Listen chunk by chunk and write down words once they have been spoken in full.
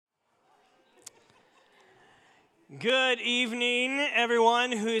Good evening,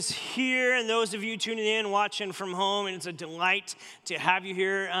 everyone who's here, and those of you tuning in, watching from home. And it's a delight to have you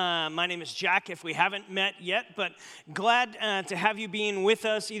here. My name is Jack, if we haven't met yet, but glad to have you being with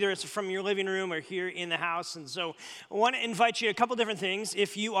us, either it's from your living room or here in the house. And so I want to invite you to a couple different things.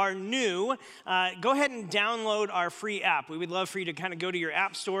 If you are new, go ahead and download our free app. We would love for you to kind of go to your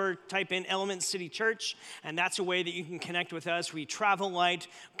app store, type in Element City Church, and that's a way that you can connect with us. We travel light,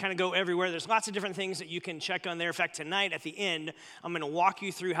 kind of go everywhere. There's lots of different things that you can check on there. In fact, tonight at the end, I'm going to walk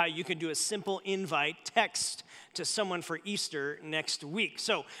you through how you can do a simple invite text to someone for Easter next week.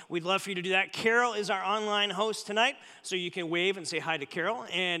 So we'd love for you to do that. Carol is our online host tonight, so you can wave and say hi to Carol.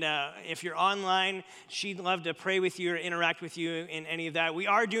 And if you're online, she'd love to pray with you or interact with you in any of that. We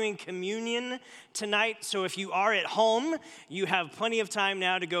are doing communion tonight, so if you are at home, you have plenty of time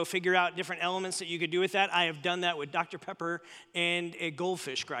now to go figure out different elements that you could do with that. I have done that with Dr. Pepper and a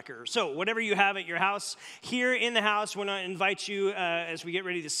goldfish cracker. So whatever you have at your house, here in the house, we're going to invite you as we get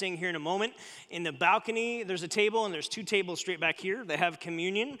ready to sing here in a moment. In the balcony, there's a table, and there's two tables straight back here that have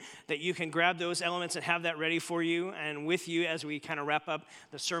communion, that you can grab those elements and have that ready for you. And with you, as we kind of wrap up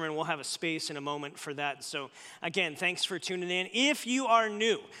the sermon, we'll have a space in a moment for that. So again, thanks for tuning in. If you are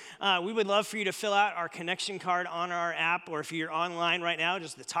new, we would love for you to fill out our connection card on our app, or if you're online right now,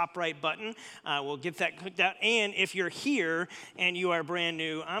 just the top right button. We'll get that clicked out. And if you're here and you are brand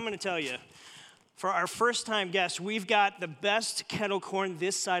new, I'm going to tell you, for our first-time guests, we've got the best kettle corn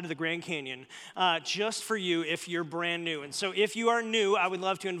this side of the Grand Canyon, just for you if you're brand new. And so if you are new, I would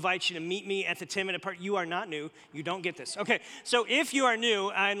love to invite you to meet me at the 10-minute party. You are not new. You don't get this. Okay, so if you are new,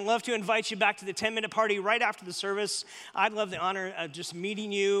 I'd love to invite you back to the 10-minute party right after the service. I'd love the honor of just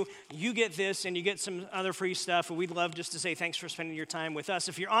meeting you. You get this, and you get some other free stuff. And we'd love just to say thanks for spending your time with us.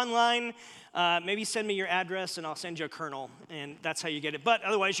 If you're online, maybe send me your address, and I'll send you a kernel, and that's how you get it. But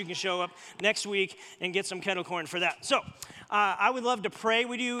otherwise, you can show up next week and get some kettle corn for that. So I would love to pray.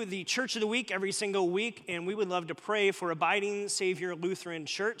 We do the Church of the Week every single week, and we would love to pray for Abiding Savior Lutheran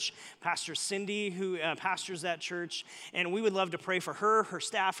Church, Pastor Cindy, who pastors that church, and we would love to pray for her, her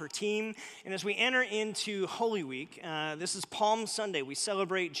staff, her team. And as we enter into Holy Week, this is Palm Sunday. We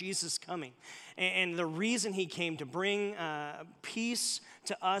celebrate Jesus coming, and the reason he came to bring peace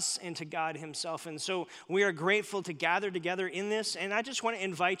to us and to God himself. And so we are grateful to gather together in this. And I just want to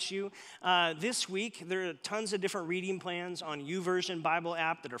invite you, this week, there are tons of different reading plans on YouVersion Bible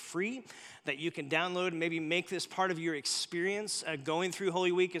app that are free, that you can download and maybe make this part of your experience going through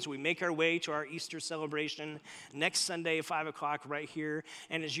Holy Week as we make our way to our Easter celebration next Sunday at 5 o'clock right here.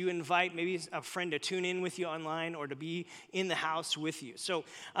 And as you invite maybe a friend to tune in with you online or to be in the house with you. So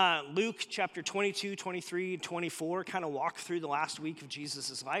Luke chapter 22, 23, 24 kind of walk through the last week of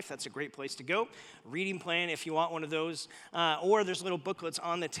Jesus' life. That's a great place to go. Reading plan if you want one of those. Or there's little booklets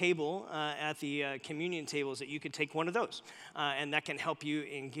on the table at the communion tables that you could take one of those. And that can help you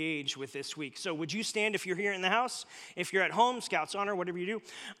engage with this week. So would you stand if you're here in the house? If you're at home, Scouts Honor, whatever you do.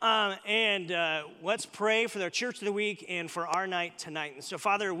 And let's pray for the Church of the Week and for our night tonight. And so,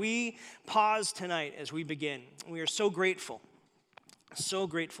 Father, we pause tonight as we begin. We are so grateful,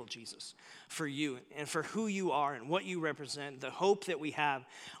 Jesus, for you and for who you are and what you represent. The hope that we have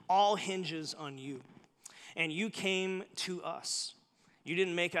all hinges on you. And you came to us. You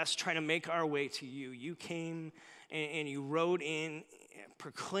didn't make us try to make our way to you. You came and you rode in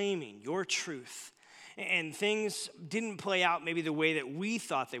proclaiming your truth. And things didn't play out maybe the way that we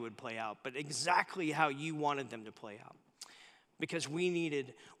thought they would play out, but exactly how you wanted them to play out. Because we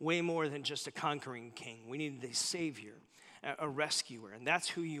needed way more than just a conquering king. We needed a savior, a rescuer, and that's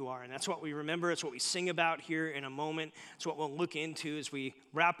who you are, and that's what we remember. It's what we sing about here in a moment. It's what we'll look into as we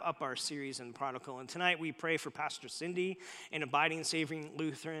wrap up our series in Prodigal. And tonight we pray for Pastor Cindy and Abiding Savior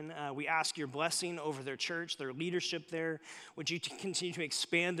Lutheran. We ask your blessing over their church, their leadership there. Would you continue to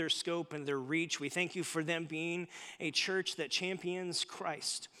expand their scope and their reach? We thank you for them being a church that champions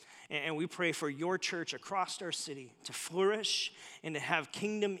Christ. And we pray for your church across our city to flourish and to have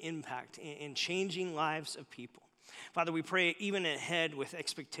kingdom impact in changing lives of people. Father, we pray even ahead with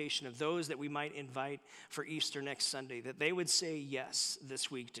expectation of those that we might invite for Easter next Sunday, that they would say yes this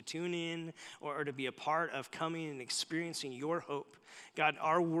week to tune in or to be a part of coming and experiencing your hope. God,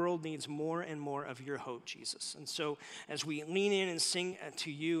 our world needs more and more of your hope, Jesus. And so as we lean in and sing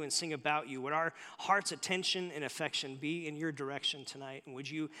to you and sing about you, would our heart's attention and affection be in your direction tonight? And would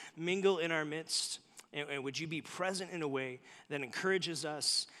you mingle in our midst? And would you be present in a way that encourages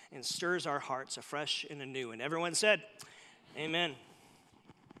us and stirs our hearts afresh and anew? And everyone said, amen.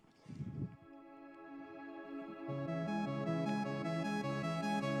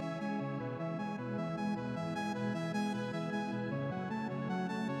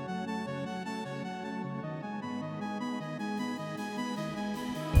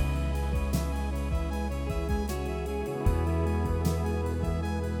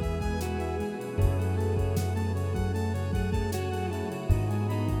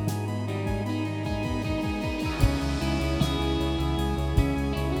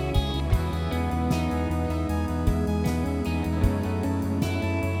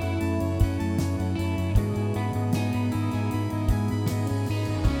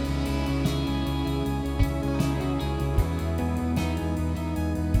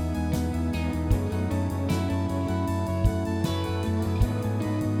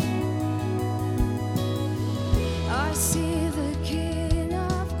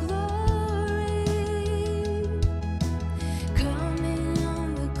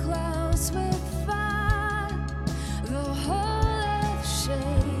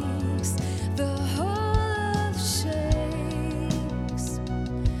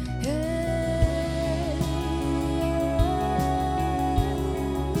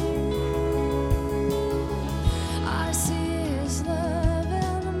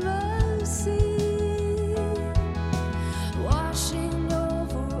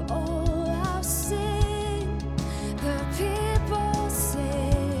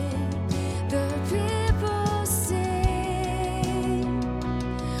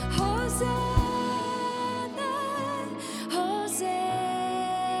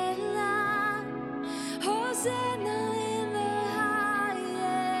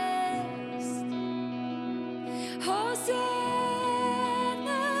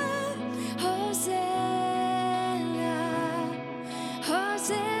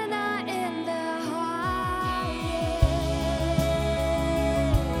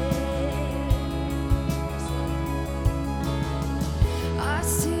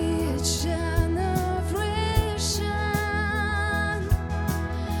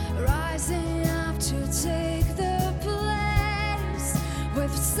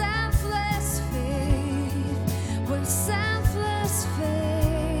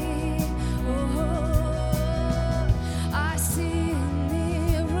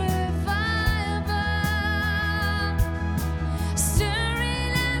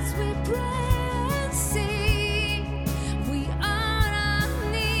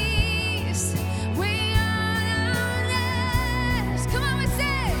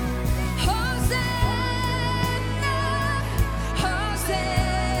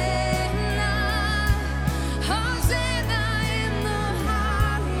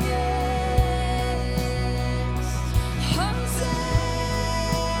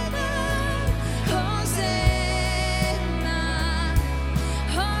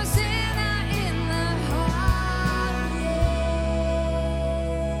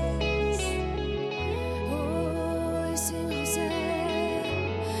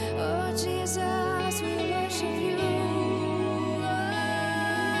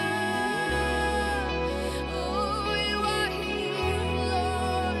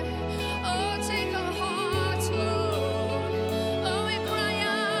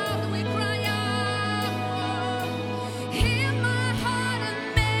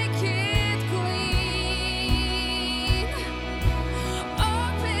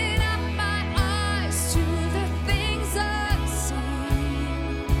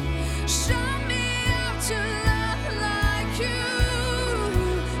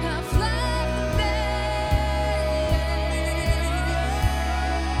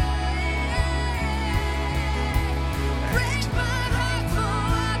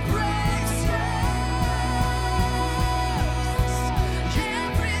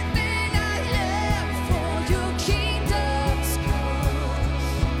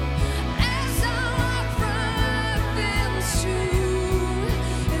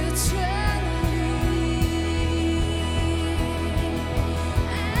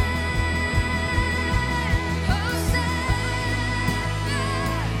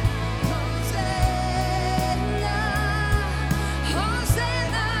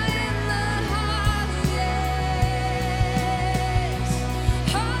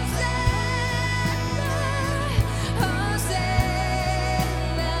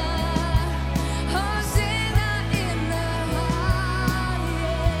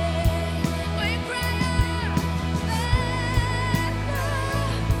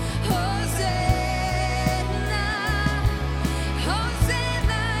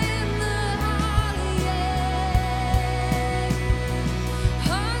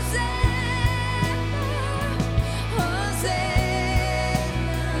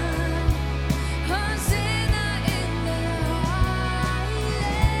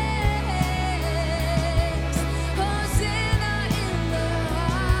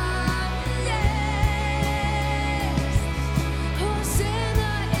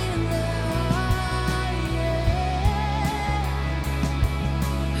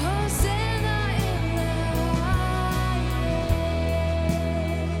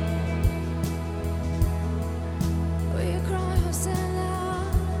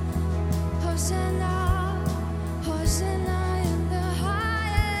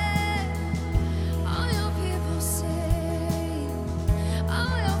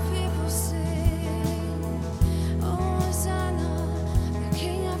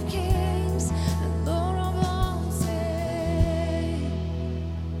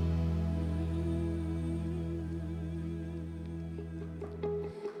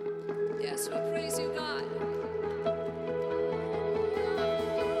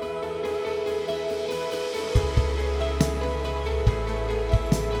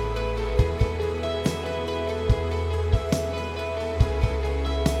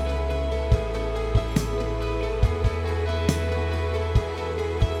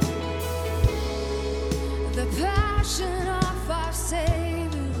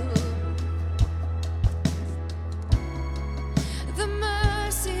 The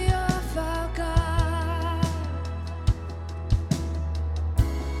mercy of our God.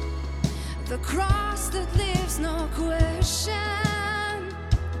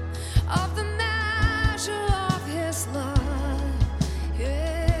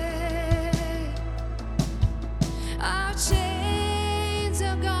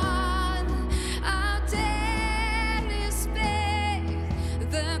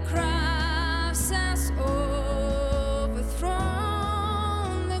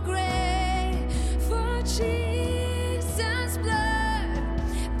 Jesus' blood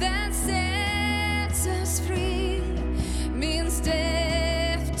that sets us free means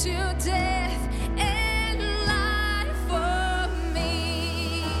death to death and life for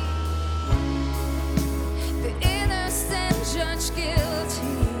me. The innocent judged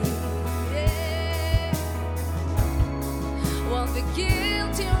guilty, yeah, while the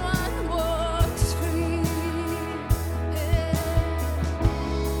guilty one walks free.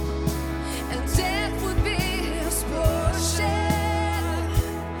 And death would be his portion,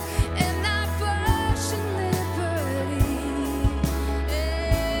 and our portion liberty.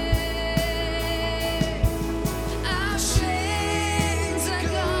 Our chains are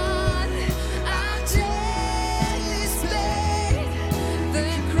gone, our debt is paid. The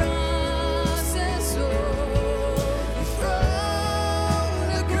cross has overthrown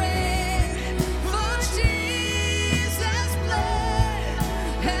the grave. For Jesus' blood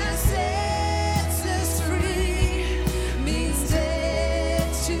has set us free, means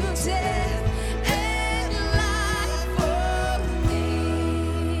death to death and life for me.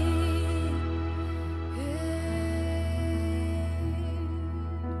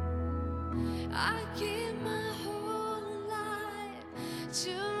 I give my whole life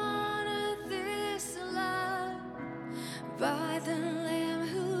to honor this love by the Lamb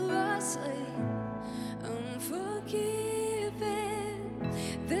who was slain, unforgiven,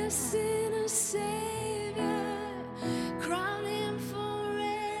 the sinner Savior, crown him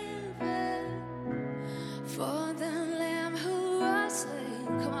forever. For the Lamb who was slain.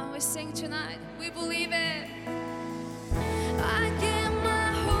 Come on, we sing tonight. We believe it. I give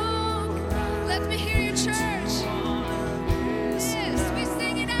my hope. Let me hear you, church. Yes, we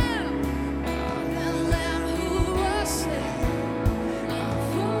sing it out. The Lamb who was slain,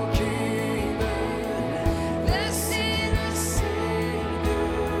 unforgiven, the sinner Savior,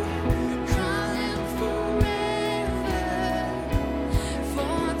 crown him forever.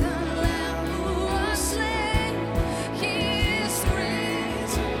 For the Lamb who was slain, he is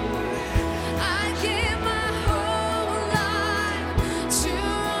risen. I give my whole life to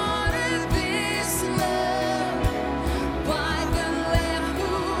honor this love by the Lamb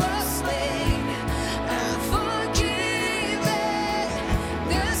who was slain, unforgiven,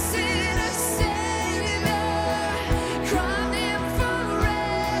 the sinner Savior, crown him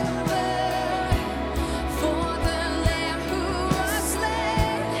forever. For the Lamb who was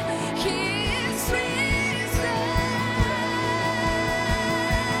slain, he is risen.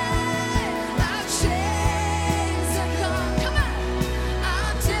 Our chains are gone. Come on.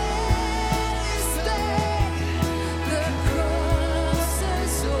 Our debt is paid. The cross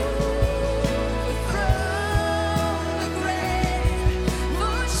has overthrown the grave.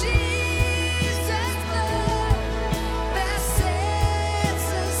 For Jesus' blood that sets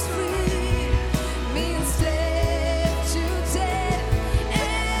us free means death to death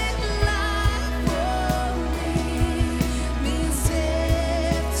and life for me. Means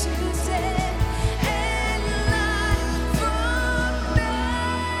death to death and life for me.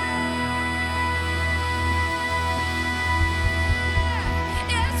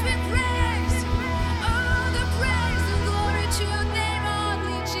 Yes, we praise, all the praise and glory to your name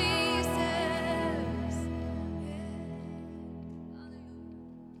only, Jesus.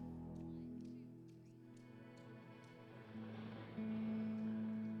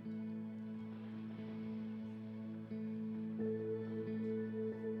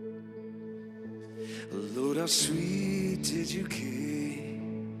 Lord, how sweet did you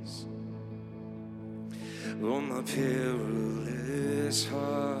kiss on my perilous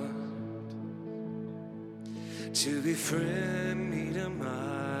heart, to befriend me to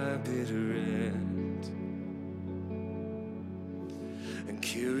my bitter end and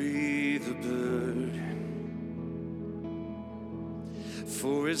carry the burden.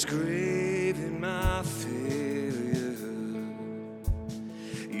 For it's grave in my failure,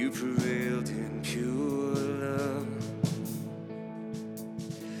 you prevailed in pure love,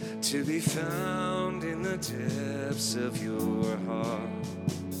 to be found in the depths of your heart,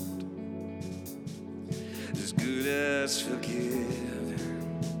 as good as forgiven.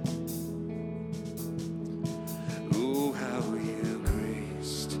 Oh, how you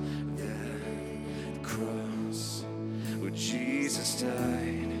graced that cross where Jesus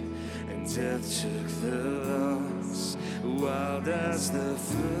died and death took the loss, wild as the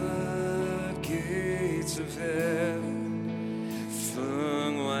floodgates of heaven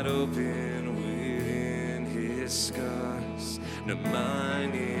flung wide open within his scars. Now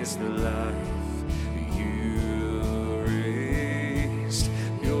mine is the life you raised,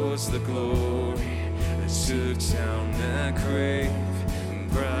 yours the glory that took down that grave,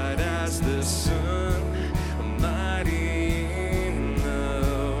 bright as the sun.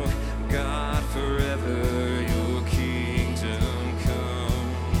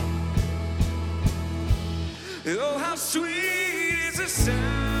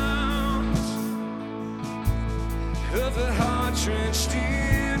 drenched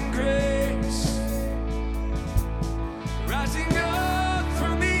in grace, rising up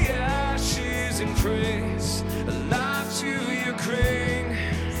from the ashes in praise, alive to your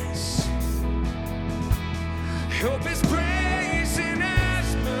grace. Hope is praising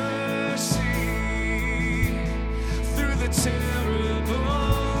as mercy through the terrible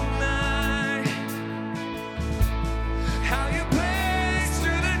night. How you blaze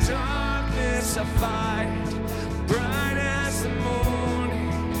through the darkness I fight, bright as the morning.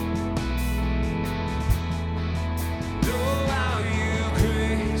 Oh, how you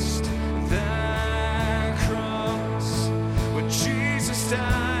graced that cross when Jesus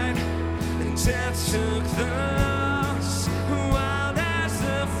died and death took the loss. Wild as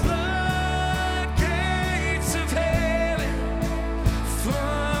the floodgates of heaven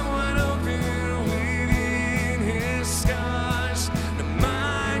flung wide open within his scars. Now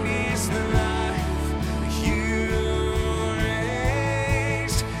mine is the life you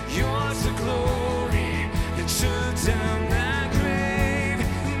raised. Yours the glory that took down that grave.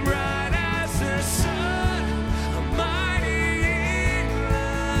 Bright as the sun, mighty in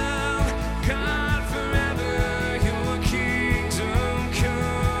love. God, forever your kingdom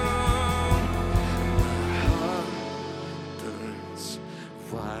come. My heart burns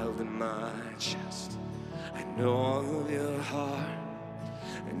wild in my chest. I know your heart.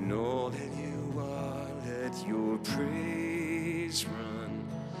 I know that you are. Let your praise run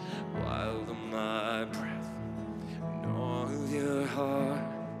wild on my breath. I know your heart.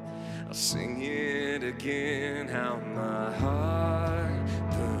 I'll sing it again. How my heart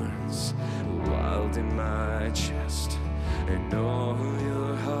burns wild in my chest. I know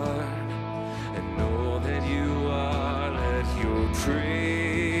your heart. I know that you are. Let your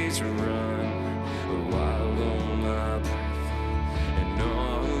praise run wild on my breath. I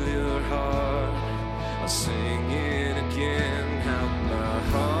know your heart. I'll sing it again. How my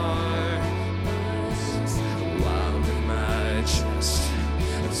heart burns wild in my chest.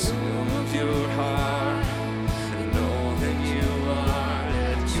 The soul of your heart. I know that you are.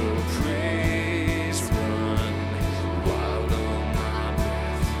 Let your praise run wild on my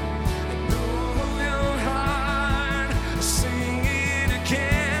breath. I know your heart. I'll sing it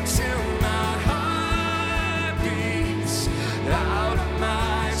again till my heart beats out of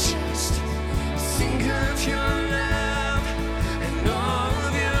my chest. Think of your love and all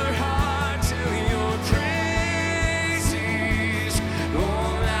of your heart till your praises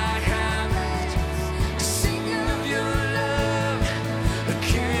all I have left. Sing of your love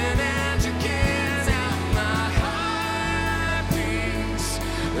again and again. Now my heart beats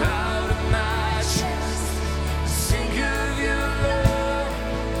out of my chest. Sing of your love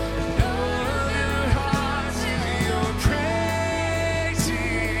and all of your heart till your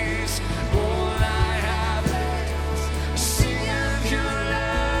praises all I have left. Sing of your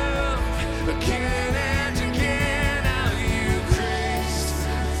love again and again. How you graced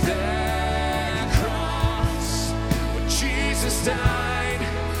that cross when Jesus died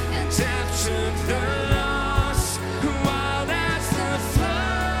and death took the loss. Wild as the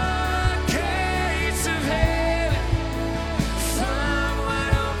floodgates of heaven flung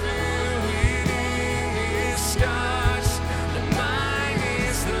wide open within his scars. And mine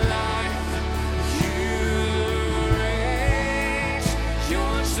is the life you raised.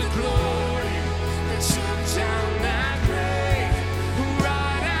 Yours the glory that took down that grave.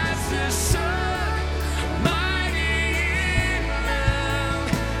 Bright as the sun, mighty in love.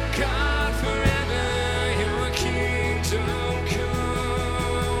 God, forever your kingdom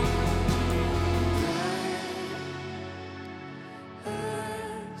come. Bright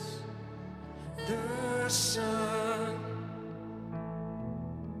as the sun,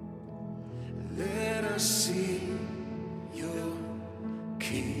 let us see your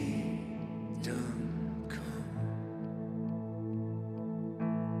kingdom come.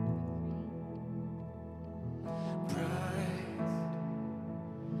 Bright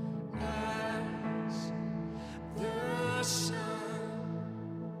as the sun,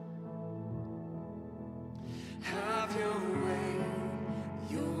 have your way,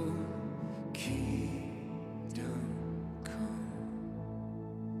 your kingdom come.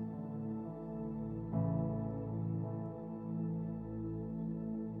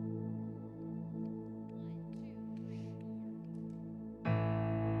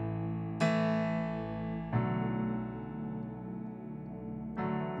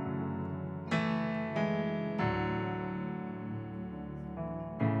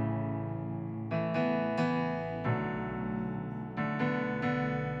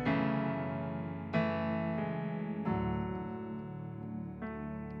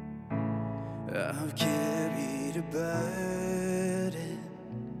 I've carried a burden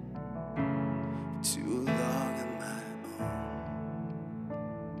too long on my own.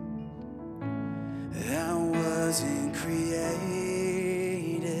 I wasn't created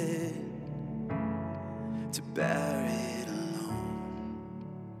to bear it alone.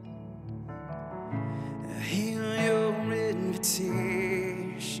 I hear your invitation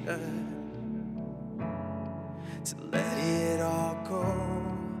to let it all go.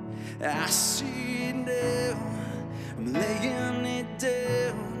 I see it now, I'm laying it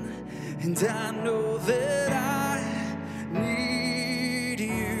down, and I know that I need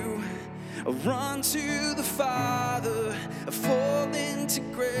you. I run to the Father, I fall into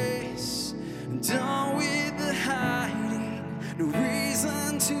grace, done with the hiding, no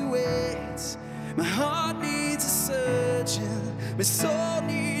reason to wait. My heart needs a surgeon, my soul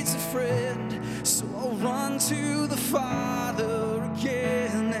needs a friend, so I'll run to the Father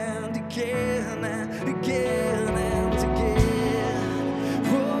again and again and again and again.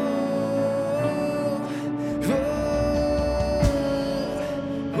 Whoa, whoa,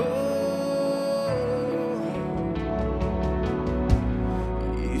 whoa.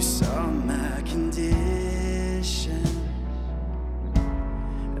 You saw my condition,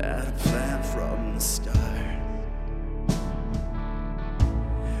 had a plan from the start.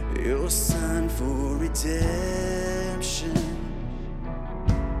 Your son for redemption,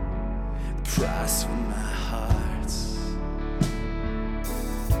 the price for my heart.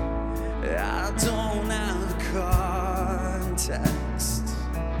 I don't have the context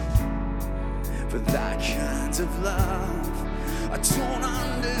for that kind of love. I don't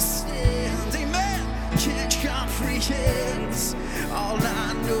understand, amen, can't comprehend. All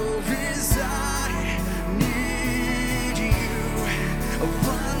I know is I need you. I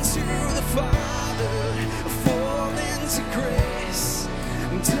run to the Father, I fall into grace.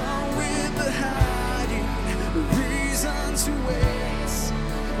 I'm done with the hiding, the reason to wait.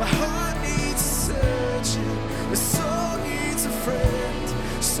 My heart needs a surgeon, my soul needs a friend,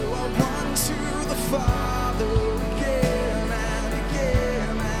 so I run to the Father again and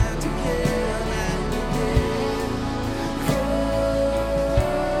again and again and again.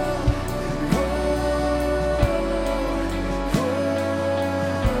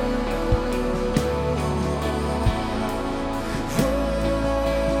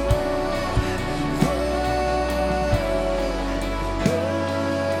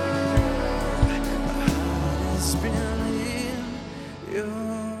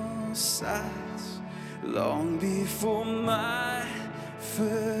 Long before my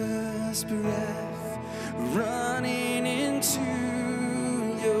first breath, running into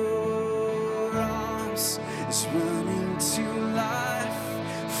your arms is running to life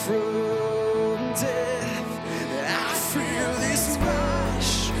from death. I feel this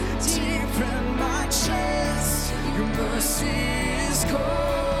rush deep in my chest. Your mercy is calling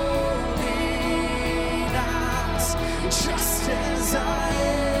out, just as I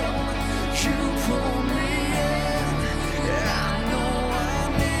am. You pull me in. I know I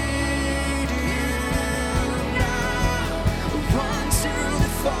need you now. Run to the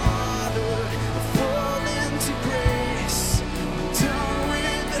Father, fall into grace. Done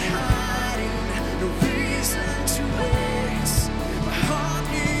with the hiding, no reason to wait. My heart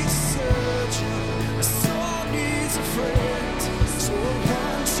needs a surgeon, my soul needs a friend. So I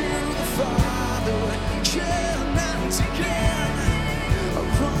run to the Father again and again. I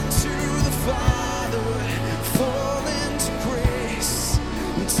run to the Father, fall into grace.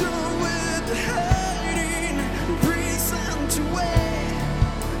 I'm done with the hiding, reason to wait.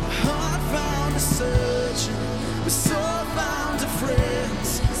 My heart found a surgeon, my soul found a friend.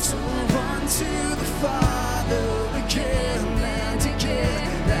 So I run to the Father again and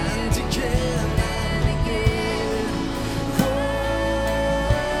again and again and again.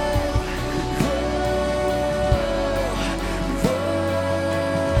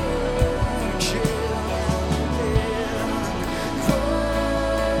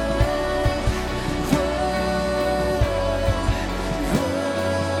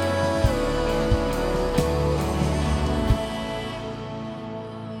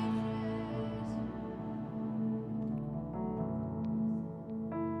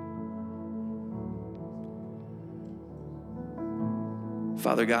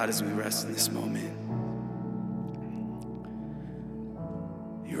 Father God, as we rest in this moment,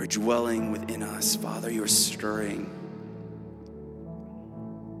 you are dwelling within us. Father, you are stirring.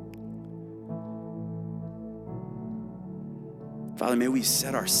 Father, may we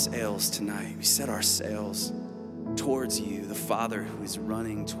set our sails tonight. We set our sails towards you, the Father who is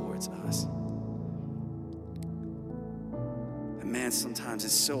running towards us. And man, sometimes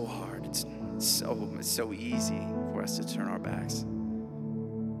it's so hard It's so easy for us to turn our backs.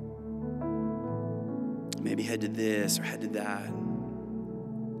 Maybe head to this or head to that.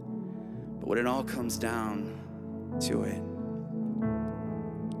 But when it all comes down to it,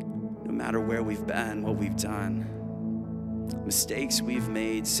 no matter where we've been, what we've done, mistakes we've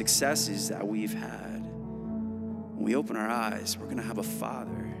made, successes that we've had, when we open our eyes, we're going to have a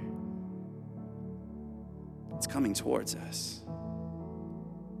Father that's coming towards us,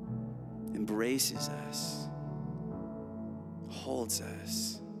 embraces us, holds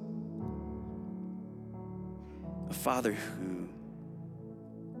us. A Father who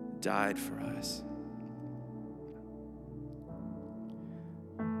died for us.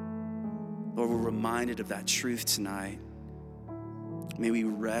 Lord, we're reminded of that truth tonight. May we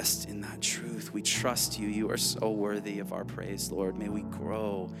rest in that truth. We trust you. You are so worthy of our praise, Lord. May we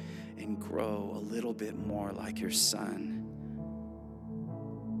grow and grow a little bit more like your Son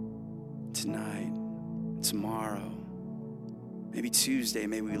tonight, tomorrow, maybe Tuesday.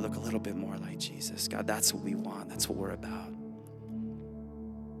 Maybe we look a little bit more like Jesus. God, that's what we want. That's what we're about.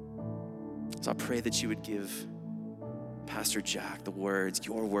 So I pray that you would give Pastor Jack the words,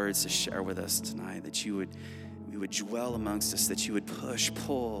 your words to share with us tonight, that we would dwell amongst us, that you would push,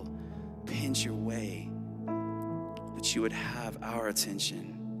 pull, pinch your way, that you would have our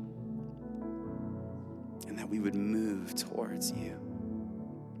attention, and that we would move towards you.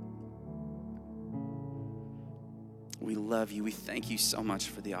 We love you. We thank you so much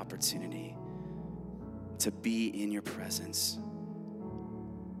for the opportunity to be in your presence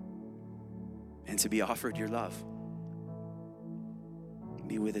and to be offered your love.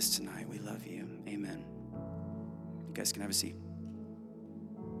 Be with us tonight. We love you. Amen. You guys can have a seat.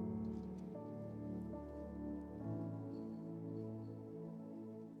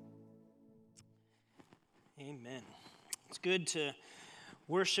 Amen. It's good to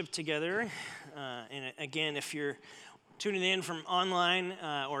worship together. And again, if you're tuning in from online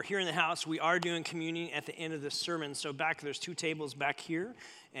or here in the house, we are doing communion at the end of the sermon. So there's 2 tables back here,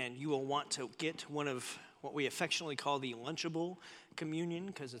 and you will want to get one of what we affectionately call the Lunchable communion,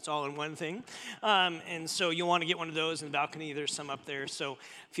 because it's all in one thing. And so you'll want to get one of those in the balcony. There's some up there. So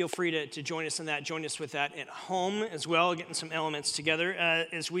feel free to join us in that. Join us with that at home as well, getting some elements together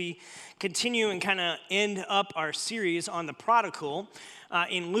as we continue and kind of end up our series on the prodigal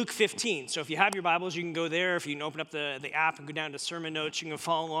in Luke 15. So if you have your Bibles, you can go there. If you can open up the app and go down to sermon notes, you can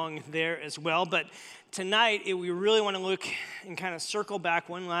follow along there as well. But tonight, we really want to look and kind of circle back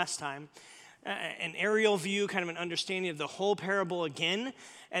one last time, an aerial view, kind of an understanding of the whole parable again,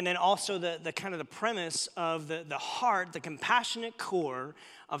 and then also the kind of the premise of the heart, the compassionate core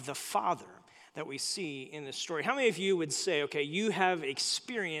of the Father that we see in this story. How many of you would say, okay, you have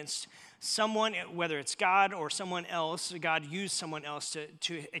experienced someone, whether it's God or someone else, God used someone else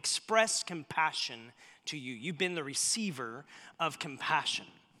to express compassion to you? You've been the receiver of compassion.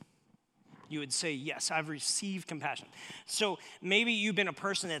 You would say, yes, I've received compassion. So maybe you've been a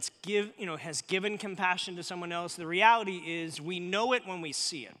person that's has given compassion to someone else. The reality is we know it when we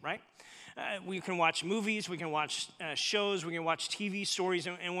see it, right? We can watch movies, we can watch shows, we can watch TV stories,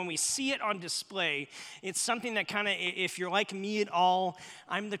 and when we see it on display, it's something that kind of, if you're like me at all,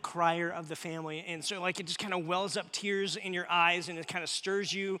 I'm the crier of the family, and so like it just kind of wells up tears in your eyes, and it kind of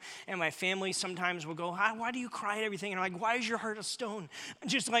stirs you, and my family sometimes will go, why do you cry at everything? And I'm like, why is your heart of stone?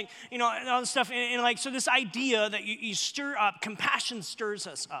 Just like, all this stuff, and like, so this idea that you stir up, compassion stirs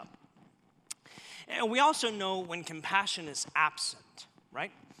us up. And we also know when compassion is absent,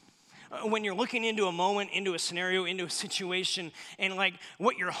 right? When you're looking into a moment, into a scenario, into a situation, and like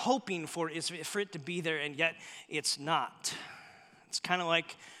what you're hoping for is for it to be there, and yet it's not. It's kind of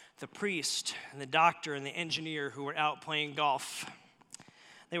like the priest and the doctor and the engineer who were out playing golf.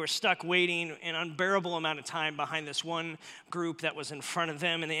 They were stuck waiting an unbearable amount of time behind this one group that was in front of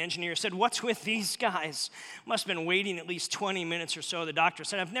them. And the engineer said, "What's with these guys? Must have been waiting at least 20 minutes or so." The doctor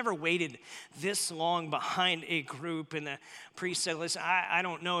said, "I've never waited this long behind a group." And the priest said, "Listen, I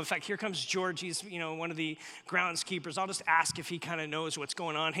don't know. In fact, here comes George. He's one of the groundskeepers. I'll just ask if he kind of knows what's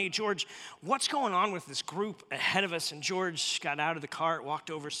going on. Hey, George, what's going on with this group ahead of us?" And George got out of the cart,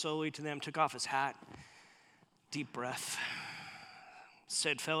 walked over slowly to them, took off his hat, deep breath,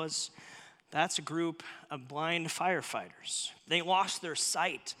 said, "Fellas, that's a group of blind firefighters. They lost their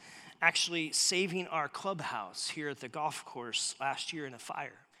sight actually saving our clubhouse here at the golf course last year in a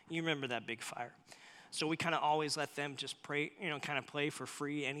fire. You remember that big fire. So we kind of always let them just pray, kind of play for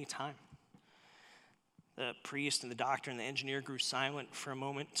free anytime." The priest and the doctor and the engineer grew silent for a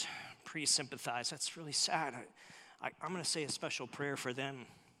moment. Priest sympathized. "That's really sad. I'm going to say a special prayer for them."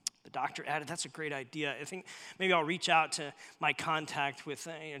 The doctor added, that's a great idea. I think maybe I'll reach out to my contact with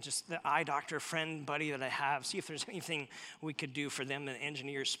just the eye doctor friend buddy that I have, see if there's anything we could do for them. The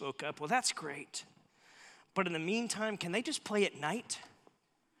engineer spoke up. Well, that's great. But in the meantime, can they just play at night?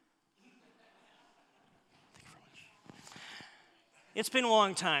 Thank you very much. It's been a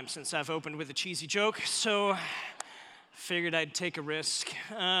long time since I've opened with a cheesy joke, so figured I'd take a risk.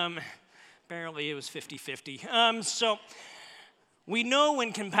 Apparently it was 50-50. So we know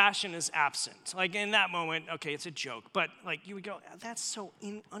when compassion is absent. Like in that moment, okay, it's a joke, but like you would go, that's so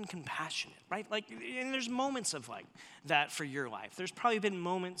uncompassionate, right? Like, and there's moments of like that for your life. There's probably been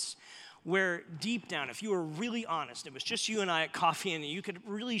moments where deep down, if you were really honest, it was just you and I at coffee and you could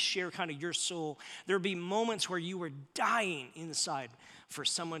really share kind of your soul, there would be moments where you were dying inside for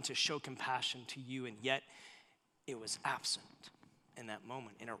someone to show compassion to you, and yet it was absent in that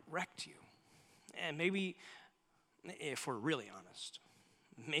moment, and it wrecked you. And maybe, if we're really honest,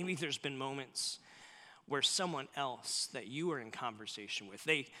 maybe there's been moments where someone else that you were in conversation with,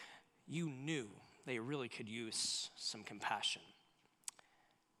 you knew they really could use some compassion,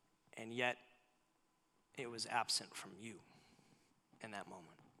 and yet it was absent from you in that moment.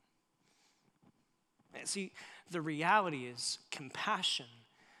 And see, the reality is compassion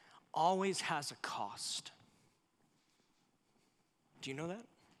always has a cost. Do you know that?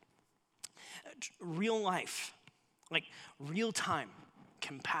 Real life, like real time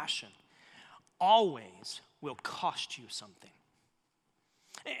compassion, always will cost you something.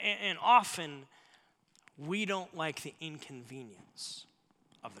 And often, we don't like the inconvenience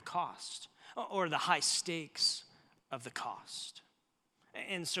of the cost or the high stakes of the cost.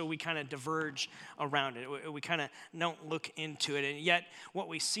 And so we kind of diverge around it. We kind of don't look into it. And yet, what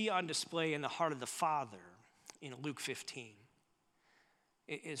we see on display in the heart of the Father in Luke 15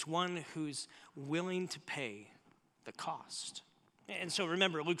 is one who's willing to pay the cost. And so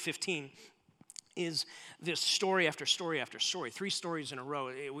remember, Luke 15 is this story after story after story, 3 stories in a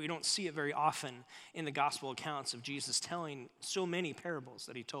row. We don't see it very often in the gospel accounts of Jesus telling so many parables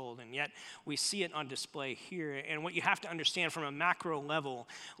that he told, and yet we see it on display here. And what you have to understand from a macro level,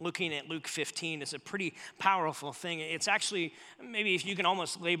 looking at Luke 15 is a pretty powerful thing. It's actually, maybe if you can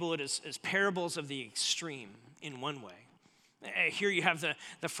almost label it as parables of the extreme in one way. Here you have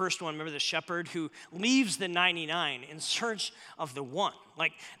the first one. Remember the shepherd who leaves the 99 in search of the one.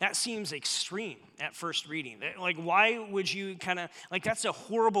 Like, that seems extreme at first reading. Like, why would you kind of, like, that's a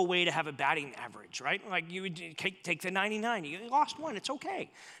horrible way to have a batting average, right? Like, you would take the 99. You lost one. It's okay.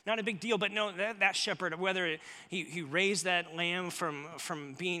 Not a big deal. But no, that shepherd, whether he raised that lamb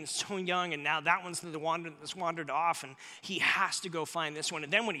from being so young, and now that one's that's wandered off, and he has to go find this one.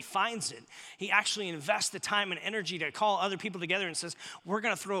 And then when he finds it, he actually invests the time and energy to call other people together and says, we're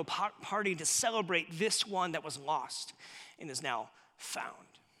going to throw a party to celebrate this one that was lost and is now found.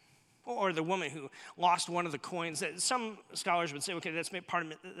 Or the woman who lost one of the coins. That some scholars would say, okay, that's part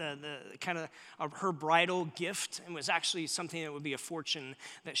of the kind of her bridal gift, and was actually something that would be a fortune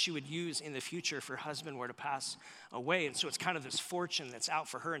that she would use in the future if her husband were to pass away. And so it's kind of this fortune that's out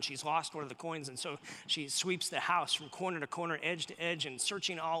for her, and she's lost one of the coins, and so she sweeps the house from corner to corner, edge to edge, and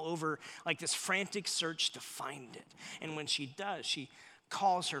searching all over, like this frantic search to find it. And when she does, she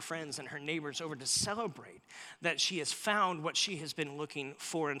calls her friends and her neighbors over to celebrate that she has found what she has been looking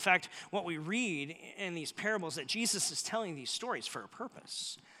for. In fact, what we read in these parables, that Jesus is telling these stories for a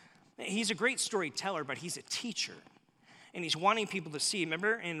purpose. He's a great storyteller, but he's a teacher. And he's wanting people to see.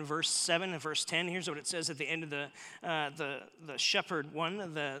 Remember in verse 7 and verse 10, here's what it says at the end of the shepherd one,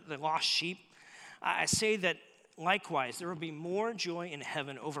 the lost sheep. I say that likewise, there will be more joy in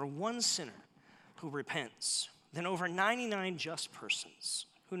heaven over one sinner who repents than over 99 just persons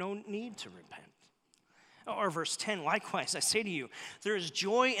who don't need to repent. Or verse 10, likewise, I say to you, there is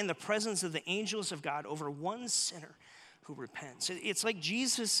joy in the presence of the angels of God over one sinner who repents. It's like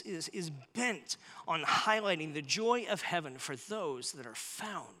Jesus is bent on highlighting the joy of heaven for those that are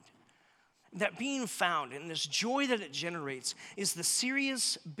found. That being found and this joy that it generates is the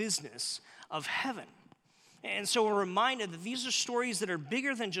serious business of heaven. And so we're reminded that these are stories that are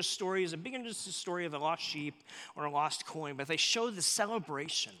bigger than just stories, bigger than just a story of a lost sheep or a lost coin, but they show the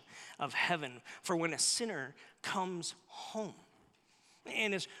celebration of heaven for when a sinner comes home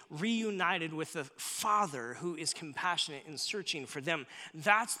and is reunited with the Father who is compassionate in searching for them.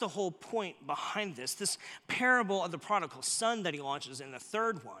 That's the whole point behind this parable of the prodigal son that he launches in the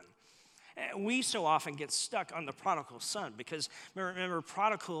third one. We so often get stuck on the prodigal son because remember,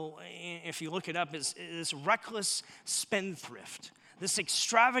 prodigal, if you look it up, is this reckless spendthrift this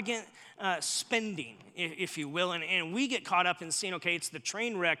extravagant spending, if you will. And we get caught up in seeing, okay, it's the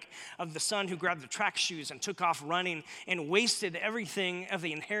train wreck of the son who grabbed the track shoes and took off running and wasted everything of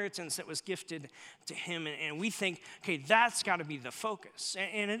the inheritance that was gifted to him. And we think, okay, that's got to be the focus.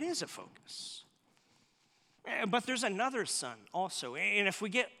 And it is a focus. But there's another son also. And if we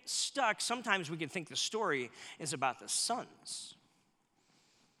get stuck, sometimes we can think the story is about the sons.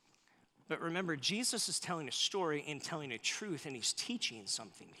 But remember, Jesus is telling a story and telling a truth, and he's teaching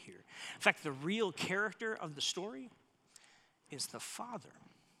something here. In fact, the real character of the story is the Father.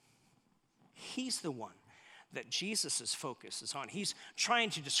 He's the one that Jesus' focus is on. He's trying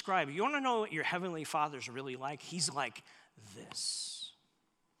to describe, you want to know what your heavenly Father's really like? He's like this.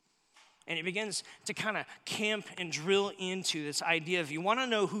 And he begins to kind of camp and drill into this idea of, you want to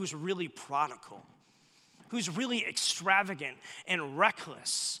know who's really prodigal, who's really extravagant and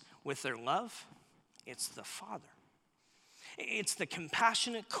reckless with their love? It's the Father. It's the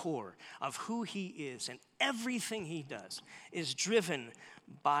compassionate core of who he is, and everything he does is driven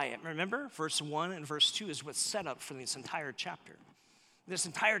by it. Remember, verse 1 and verse 2 is what's set up for this entire chapter. This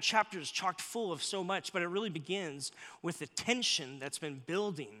entire chapter is chocked full of so much, but it really begins with the tension that's been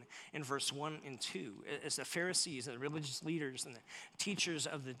building in verse 1 and 2 as the Pharisees and the religious leaders and the teachers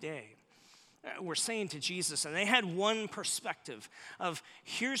of the day were saying to Jesus, and they had one perspective of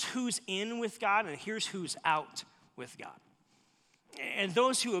here's who's in with God and here's who's out with God. And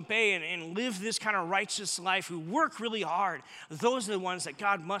those who obey and live this kind of righteous life, who work really hard, those are the ones that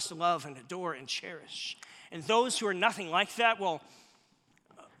God must love and adore and cherish. And those who are nothing like that, well,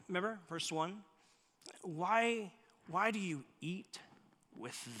 remember verse 1? Why do you eat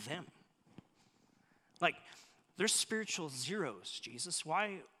with them? Like, they're spiritual zeros, Jesus.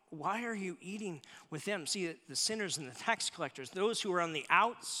 Why are you eating with them? See, the sinners and the tax collectors, those who were on the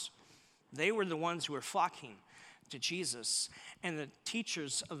outs, they were the ones who were flocking to Jesus. And the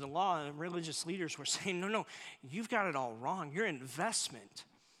teachers of the law and religious leaders were saying, no, you've got it all wrong. Your investment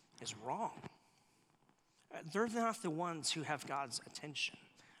is wrong. They're not the ones who have God's attention.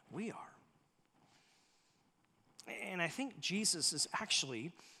 We are. And I think Jesus is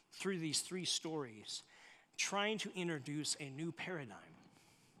actually, through these three stories, trying to introduce a new paradigm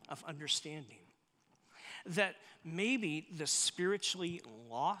of understanding. That maybe the spiritually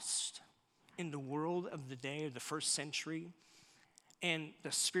lost in the world of the day of the first century and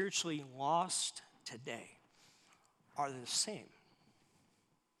the spiritually lost today are the same.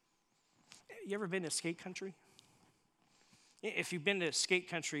 You ever been to skate country? If you've been to skate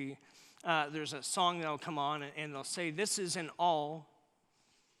country, there's a song that'll come on and they'll say, this is an all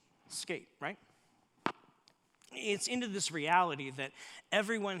skate, right? It's into this reality that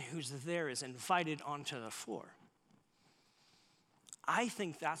everyone who's there is invited onto the floor. I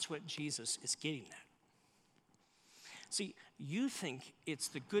think that's what Jesus is getting at. See, you think it's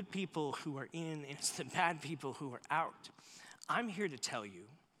the good people who are in and it's the bad people who are out. I'm here to tell you,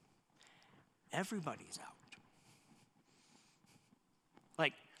 everybody's out.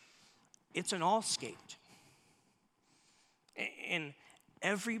 Like, it's an all skate. And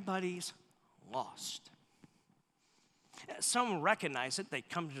everybody's lost. Some recognize it, they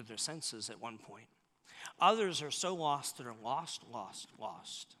come to their senses at one point. Others are so lost that are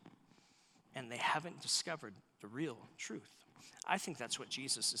lost, and they haven't discovered the real truth. I think that's what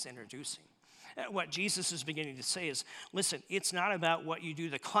Jesus is introducing. What Jesus is beginning to say is, listen, it's not about what you do.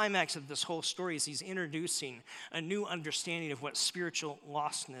 The climax of this whole story is he's introducing a new understanding of what spiritual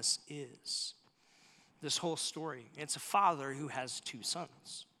lostness is. This whole story, it's a father who has two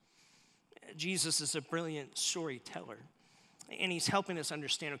sons. Jesus is a brilliant storyteller. And he's helping us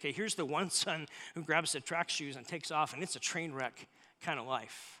understand, okay, here's the one son who grabs the track shoes and takes off, and it's a train wreck kind of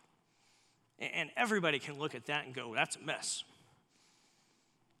life. And everybody can look at that and go, that's a mess.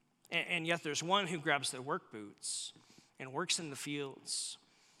 And yet there's one who grabs their work boots and works in the fields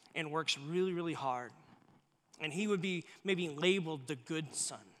and works really, really hard. And he would be maybe labeled the good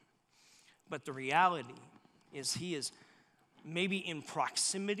son. But the reality is he is maybe in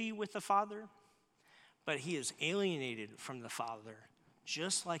proximity with the Father, but he is alienated from the Father,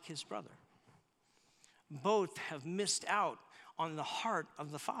 just like his brother. Both have missed out on the heart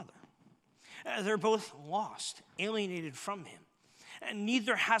of the Father. They're both lost, alienated from him. And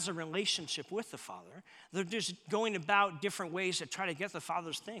neither has a relationship with the Father. They're just going about different ways to try to get the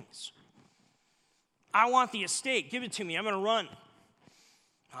Father's things. I want the estate. Give it to me. I'm going to run.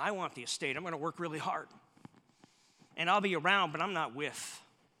 I want the estate. I'm going to work really hard. And I'll be around, but I'm not with.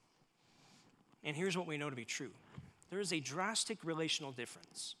 And here's what we know to be true. There is a drastic relational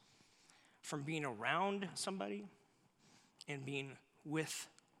difference from being around somebody and being with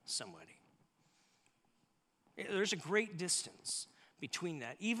somebody. There's a great distance between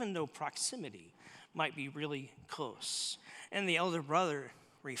that, even though proximity might be really close. And the elder brother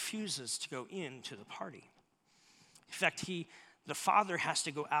refuses to go into the party. In fact, the father has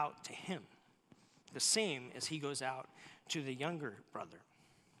to go out to him, the same as he goes out to the younger brother.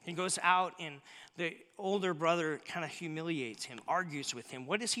 He goes out, and the older brother kind of humiliates him, argues with him.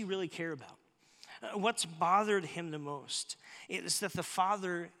 What does he really care about? What's bothered him the most is that the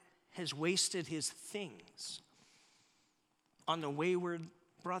father has wasted his things on the wayward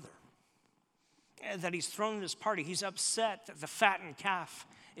brother. That he's thrown this party. He's upset that the fattened calf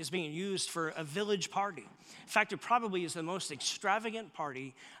is being used for a village party. In fact, it probably is the most extravagant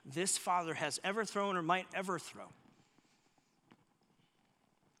party this father has ever thrown or might ever throw.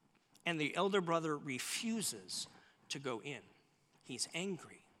 And the elder brother refuses to go in. He's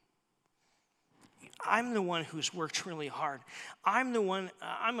angry. I'm the one who's worked really hard.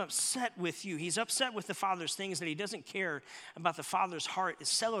 I'm upset with you. He's upset with the father's things that he doesn't care about. The father's heart is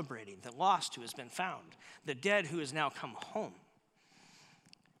celebrating the lost who has been found, the dead who has now come home.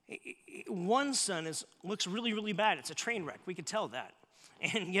 One son looks really, really bad. It's a train wreck. We could tell that.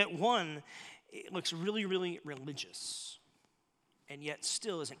 And yet one looks really, really religious, and yet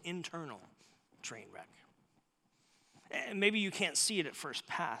still is an internal train wreck. And maybe you can't see it at first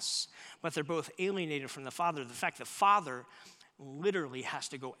pass, but they're both alienated from the father. The fact the father literally has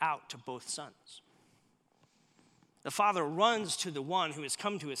to go out to both sons. The father runs to the one who has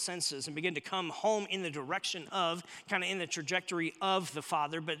come to his senses and begin to come home in the direction of, kind of in the trajectory of the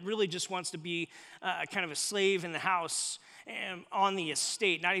father, but really just wants to be kind of a slave in the house and on the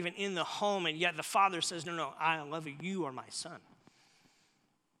estate, not even in the home. And yet the father says, no, I love you. You are my son.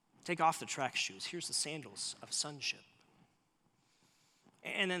 Take off the track shoes. Here's the sandals of sonship.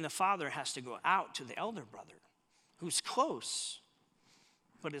 And then the father has to go out to the elder brother, who's close,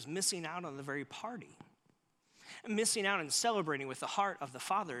 but is missing out on the very party. Missing out and celebrating with the heart of the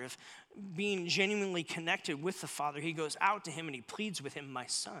father, of being genuinely connected with the father. He goes out to him and he pleads with him, my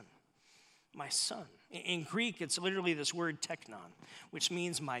son, my son. In Greek, it's literally this word teknon, which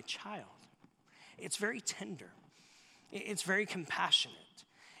means my child. It's very tender. It's very compassionate.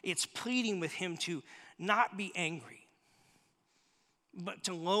 It's pleading with him to not be angry, but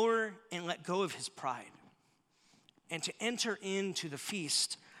to lower and let go of his pride and to enter into the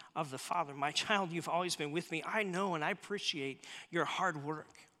feast of the Father. My child, you've always been with me. I know and I appreciate your hard work.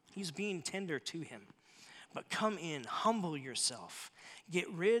 He's being tender to him. But come in, humble yourself, get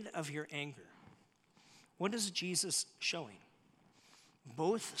rid of your anger. What is Jesus showing?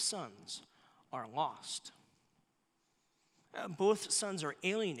 Both sons are lost. Both sons are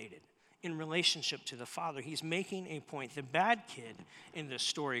alienated in relationship to the father. He's making a point. The bad kid in this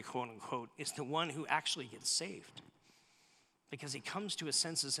story, quote unquote, is the one who actually gets saved because he comes to his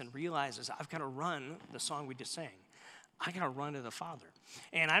senses and realizes, I've got to run, the song we just sang. I got to run to the father.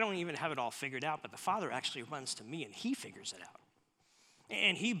 And I don't even have it all figured out, but the father actually runs to me and he figures it out.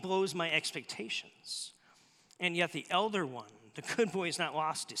 And he blows my expectations. And yet the elder one, the good boy, is not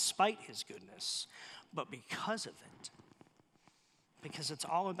lost despite his goodness, but because of it. Because it's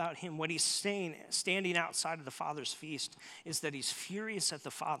all about him. What he's saying, standing outside of the Father's feast, is that he's furious at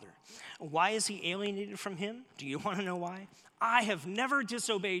the Father. Why is he alienated from him? Do you want to know why? I have never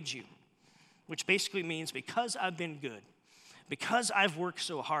disobeyed you, which basically means because I've been good, because I've worked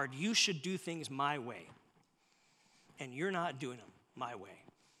so hard, you should do things my way. And you're not doing them my way.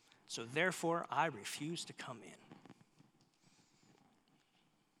 So therefore, I refuse to come in.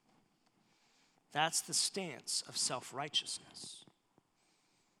 That's the stance of self-righteousness.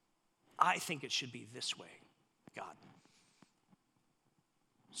 I think it should be this way, God.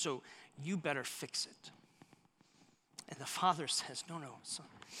 So you better fix it. And the father says, no, son.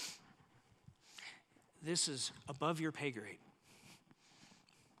 This is above your pay grade.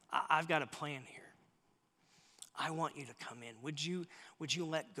 I've got a plan here. I want you to come in. Would you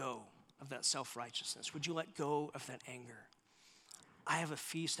let go of that self-righteousness? Would you let go of that anger? I have a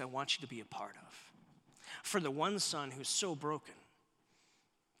feast I want you to be a part of. For the one son who's so broken,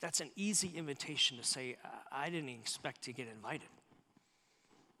 that's an easy invitation to say, I didn't expect to get invited.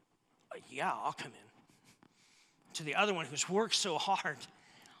 Yeah, I'll come in. To the other one who's worked so hard,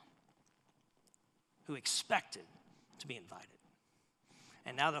 who expected to be invited.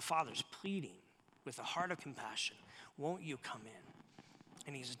 And now the father's pleading with a heart of compassion, won't you come in?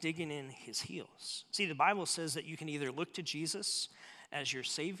 And he's digging in his heels. See, the Bible says that you can either look to Jesus as your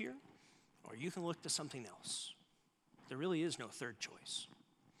Savior, or you can look to something else. There really is no third choice.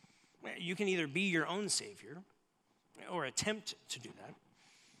 You can either be your own Savior, or attempt to do that,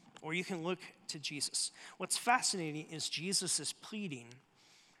 or you can look to Jesus. What's fascinating is Jesus is pleading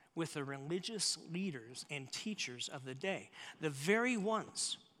with the religious leaders and teachers of the day, the very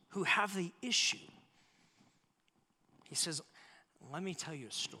ones who have the issue. He says, let me tell you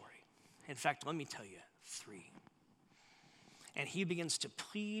a story. In fact, let me tell you 3. And he begins to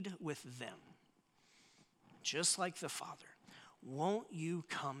plead with them, just like the Father. Won't you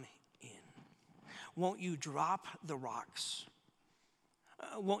come in? Won't you drop the rocks?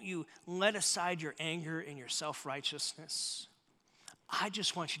 Won't you let aside your anger and your self-righteousness? I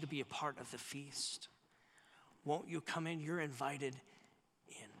just want you to be a part of the feast. Won't you come in? You're invited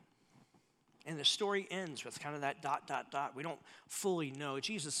in. And the story ends with kind of that ... We don't fully know.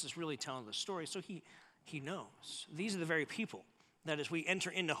 Jesus is really telling the story, so he knows. These are the very people that as we enter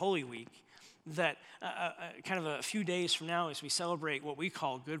into Holy Week, that kind of a few days from now as we celebrate what we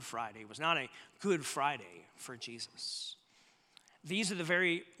call Good Friday, was not a Good Friday for Jesus. These are the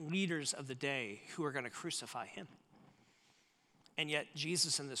very leaders of the day who are going to crucify him. And yet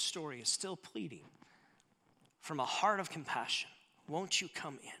Jesus in this story is still pleading from a heart of compassion, won't you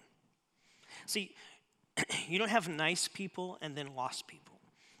come in? See, you don't have nice people and then lost people.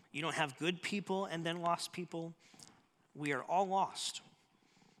 You don't have good people and then lost people. We are all lost.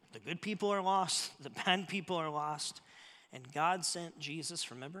 The good people are lost, the bad people are lost, and God sent Jesus,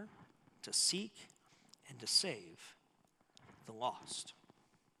 remember, to seek and to save the lost.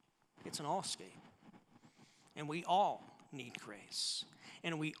 It's an all scape. And we all need grace.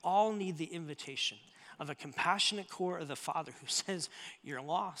 And we all need the invitation of a compassionate core of the Father who says, you're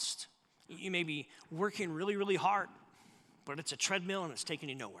lost. You may be working really, really hard, but it's a treadmill and it's taking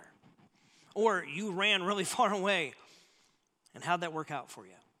you nowhere. Or you ran really far away, and how'd that work out for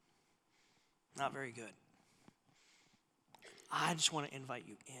you? Not very good. I just want to invite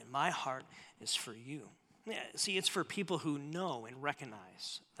you in. My heart is for you. Yeah, see, it's for people who know and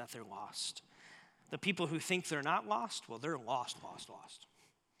recognize that they're lost. The people who think they're not lost, well, they're lost.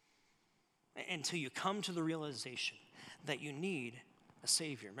 Until you come to the realization that you need a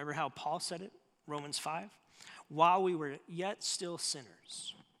Savior. Remember how Paul said it, Romans 5? While we were yet still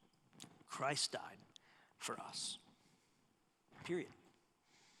sinners, Christ died for us. Period.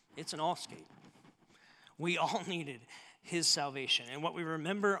 It's an all-scape. We all needed his salvation. And what we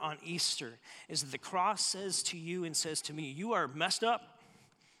remember on Easter is that the cross says to you and says to me, you are messed up.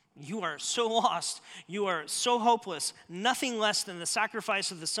 You are so lost. You are so hopeless. Nothing less than the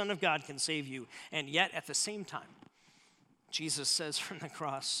sacrifice of the Son of God can save you. And yet, at the same time, Jesus says from the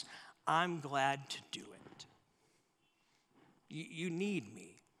cross, I'm glad to do it. You need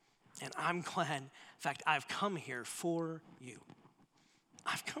me. And I'm glad. In fact, I've come here for you.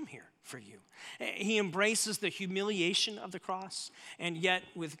 I've come here for you. He embraces the humiliation of the cross, and yet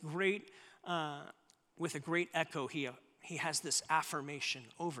with a great echo, he has this affirmation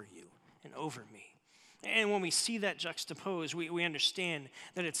over you and over me. And when we see that juxtaposed, we understand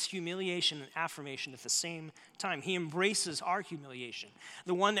that it's humiliation and affirmation at the same time. He embraces our humiliation.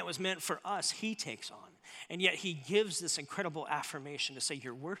 The one that was meant for us, he takes on. And yet he gives this incredible affirmation to say,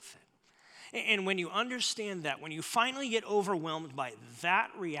 you're worth it. And when you understand that, when you finally get overwhelmed by that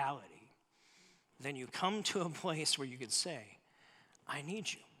reality, then you come to a place where you could say, I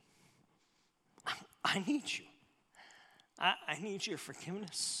need you. I need you. I need your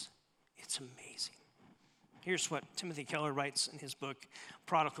forgiveness. It's amazing. Here's what Timothy Keller writes in his book,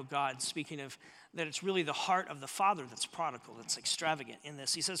 Prodigal God, speaking of that it's really the heart of the Father that's prodigal, that's extravagant in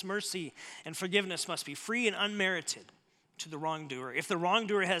this. He says, mercy and forgiveness must be free and unmerited to the wrongdoer. If the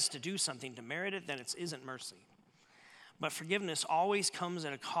wrongdoer has to do something to merit it, then it isn't mercy. But forgiveness always comes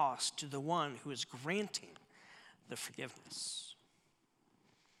at a cost to the one who is granting the forgiveness.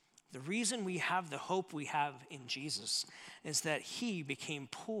 The reason we have the hope we have in Jesus is that he became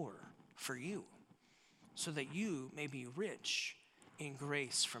poor for you, so that you may be rich in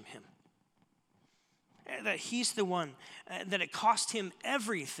grace from him. That he's the one, that it cost him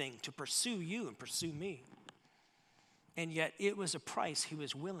everything to pursue you and pursue me. And yet it was a price he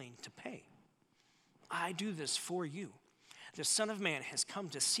was willing to pay. I do this for you. The Son of Man has come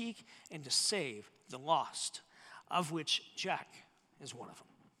to seek and to save the lost, of which Jack is one of them.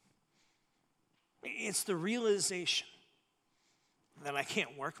 It's the realization that I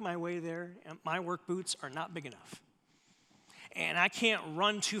can't work my way there, and my work boots are not big enough. And I can't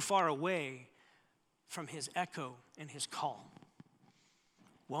run too far away from his echo and his call.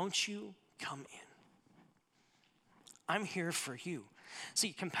 Won't you come in? I'm here for you.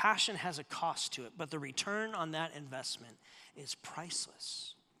 See, compassion has a cost to it, but the return on that investment is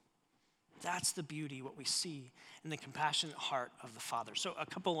priceless. That's the beauty, what we see in the compassionate heart of the Father. So a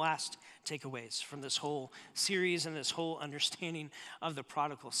couple last takeaways from this whole series and this whole understanding of the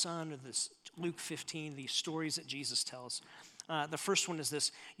prodigal son, of this Luke 15, these stories that Jesus tells. The first one is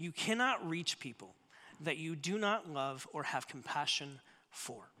this: you cannot reach people that you do not love or have compassion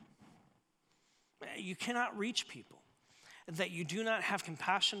for. You cannot reach people that you do not have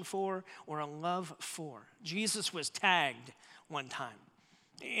compassion for or a love for. Jesus was tagged one time.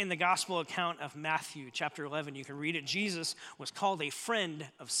 In the gospel account of Matthew chapter 11, you can read it. Jesus was called a friend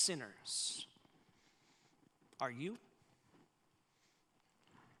of sinners. Are you?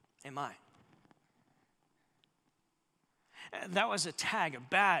 Am I? That was a tag, a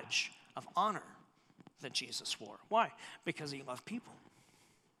badge of honor that Jesus wore. Why? Because he loved people.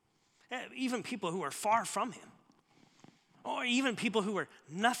 Even people who are far from him. Or even people who are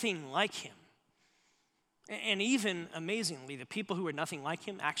nothing like him. And even, amazingly, the people who were nothing like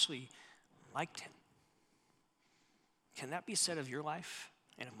him actually liked him. Can that be said of your life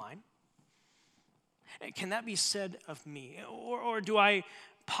and of mine? Can that be said of me? Or do I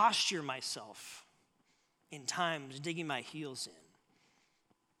posture myself in times digging my heels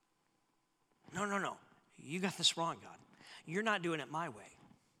in? No. You got this wrong, God. You're not doing it my way.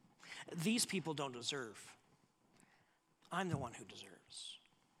 These people don't deserve. I'm the one who deserves.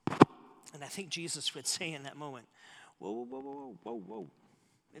 And I think Jesus would say in that moment, whoa.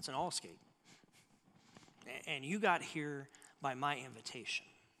 It's an all skate. And you got here by my invitation.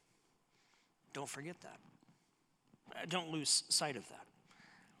 Don't forget that. Don't lose sight of that.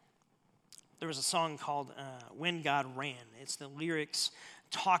 There was a song called When God Ran. It's the lyrics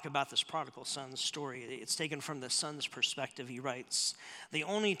talk about this prodigal son's story. It's taken from the son's perspective. He writes, the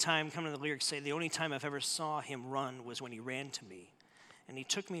only time I've ever saw him run was when he ran to me. And he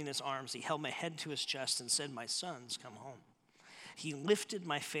took me in his arms. He held my head to his chest and said, my sons, come home. He lifted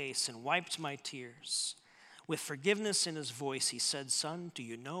my face and wiped my tears. With forgiveness in his voice, he said, son, do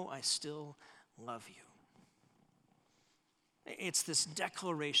you know I still love you? It's this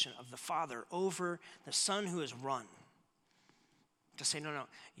declaration of the Father over the Son who has run. To say, no,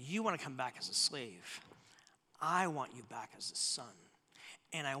 you want to come back as a slave. I want you back as a son.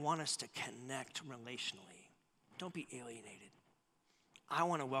 And I want us to connect relationally. Don't be alienated. I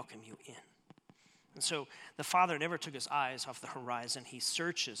want to welcome you in. And so the Father never took his eyes off the horizon. He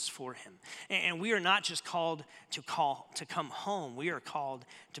searches for him. And we are not just called to come home. We are called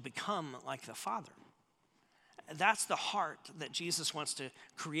to become like the Father. That's the heart that Jesus wants to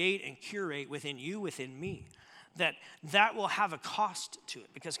create and curate within you, within me. That will have a cost to it,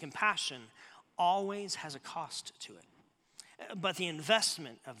 because compassion always has a cost to it. But the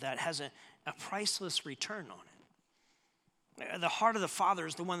investment of that has a priceless return on it. The heart of the Father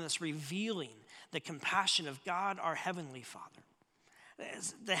is the one that's revealing the compassion of God, our Heavenly Father.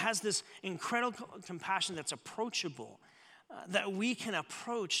 That has this incredible compassion that's approachable, that we can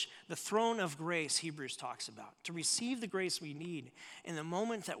approach the throne of grace, Hebrews talks about, to receive the grace we need in the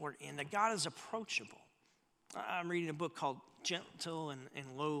moment that we're in, that God is approachable. I'm reading a book called Gentle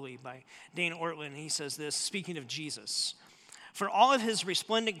and Lowly by Dane Ortlund. He says this, speaking of Jesus, for all of his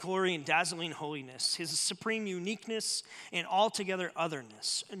resplendent glory and dazzling holiness, his supreme uniqueness and altogether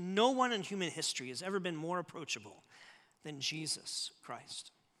otherness, no one in human history has ever been more approachable than Jesus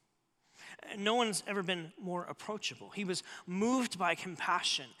Christ. No one's ever been more approachable. He was moved by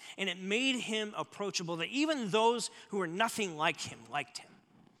compassion, and it made him approachable that even those who were nothing like him liked him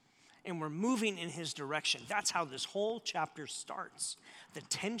and were moving in his direction. That's how this whole chapter starts, the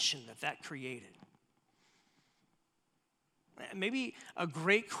tension that created. Maybe a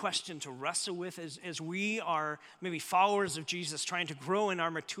great question to wrestle with as we are maybe followers of Jesus, trying to grow in our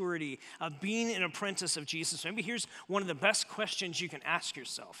maturity of being an apprentice of Jesus. Maybe here's one of the best questions you can ask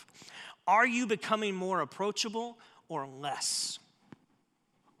yourself. Are you becoming more approachable or less?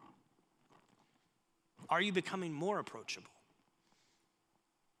 Are you becoming more approachable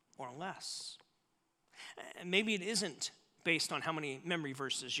or less? Maybe it isn't based on how many memory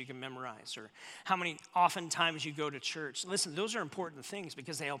verses you can memorize or how many oftentimes you go to church. Listen, those are important things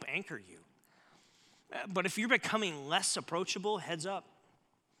because they help anchor you. But if you're becoming less approachable, heads up,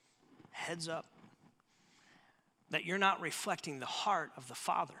 that you're not reflecting the heart of the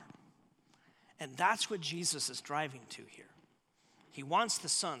Father. And that's what Jesus is driving to here. He wants the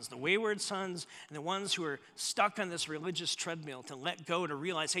sons, the wayward sons, and the ones who are stuck on this religious treadmill to let go, to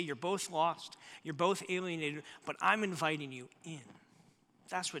realize, hey, you're both lost, you're both alienated, but I'm inviting you in.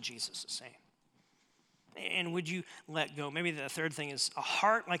 That's what Jesus is saying. And would you let go? Maybe the third thing is a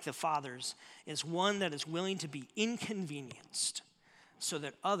heart like the Father's is one that is willing to be inconvenienced so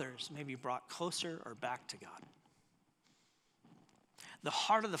that others may be brought closer or back to God. The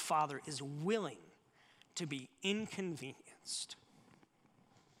heart of the Father is willing to be inconvenienced.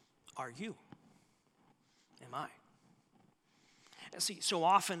 Are you? Am I? And see, so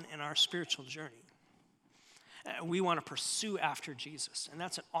often in our spiritual journey, We want to pursue after Jesus, and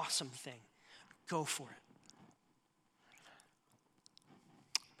that's an awesome thing. Go for it.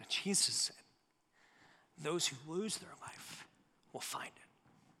 But Jesus said, those who lose their life will find it.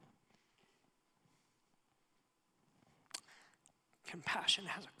 Compassion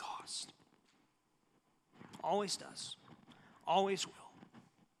has a cost. Always does. Always will.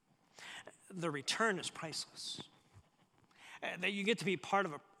 The return is priceless. That you get to be part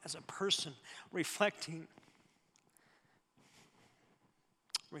of as a person reflecting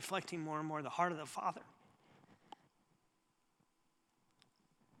more and more the heart of the Father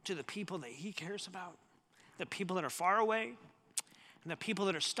to the people that he cares about, the people that are far away, and the people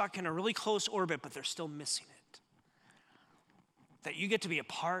that are stuck in a really close orbit, but they're still missing it. That you get to be a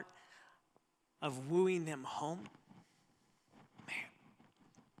part of wooing them home. Man,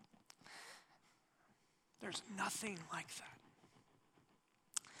 there's nothing like that.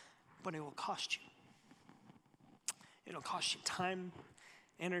 But it will cost you. It'll cost you time,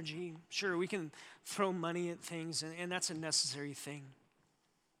 energy. Sure, we can throw money at things, and that's a necessary thing.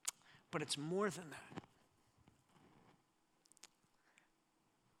 But it's more than that.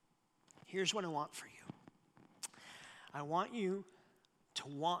 Here's what I want for you. I want you to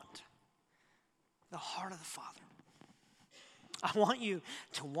want the heart of the Father. I want you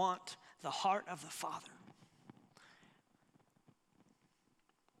to want the heart of the Father.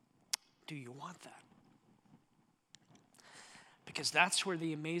 Do you want that? Because that's where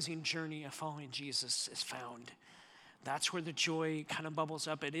the amazing journey of following Jesus is found. That's where the joy kind of bubbles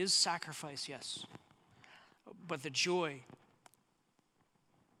up. It is sacrifice, yes. But the joy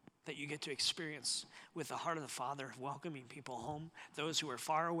that you get to experience with the heart of the Father of welcoming people home, those who are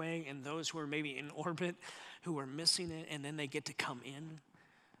far away and those who are maybe in orbit, who are missing it, and then they get to come in.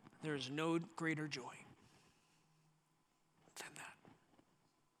 There is no greater joy than that.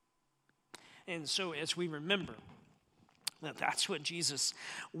 And so as we remember that that's what Jesus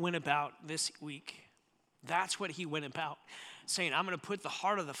went about this week, that's what he went about, saying, I'm going to put the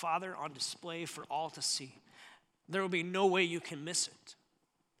heart of the Father on display for all to see. There will be no way you can miss it.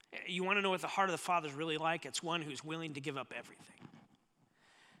 You want to know what the heart of the Father is really like? It's one who's willing to give up everything.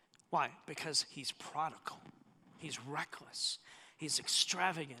 Why? Because he's prodigal. He's reckless. He's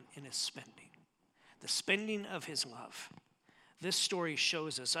extravagant in his spending. The spending of his love. This story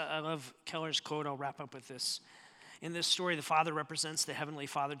shows us. I love Keller's quote. I'll wrap up with this. In this story, the Father represents the Heavenly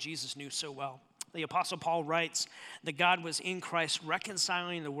Father Jesus knew so well. The Apostle Paul writes that God was in Christ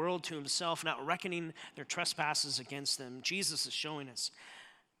reconciling the world to himself, not reckoning their trespasses against them. Jesus is showing us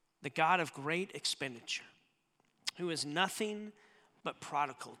the God of great expenditure, who is nothing but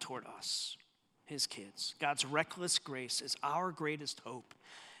prodigal toward us, his kids. God's reckless grace is our greatest hope,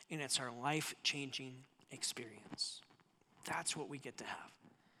 and it's our life-changing experience. That's what we get to have.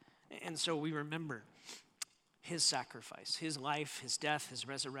 And so we remember his sacrifice, his life, his death, his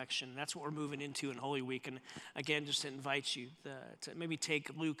resurrection. That's what we're moving into in Holy Week. And again, just to invite you to maybe take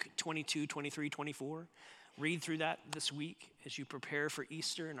Luke 22, 23, 24. Read through that this week as you prepare for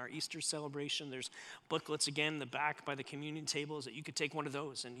Easter and our Easter celebration. There's booklets again in the back by the communion tables that you could take one of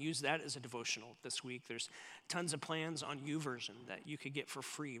those and use that as a devotional this week. There's tons of plans on YouVersion that you could get for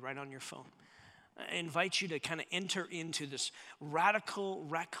free right on your phone. I invite you to kind of enter into this radical,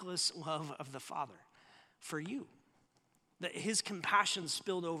 reckless love of the Father for you. That his compassion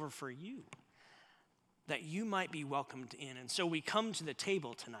spilled over for you. That you might be welcomed in. And so we come to the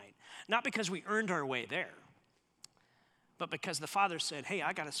table tonight, not because we earned our way there, but because the Father said, hey,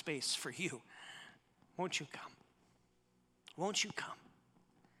 I got a space for you. Won't you come? Won't you come?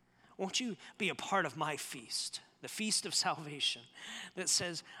 Won't you be a part of my feast, the feast of salvation that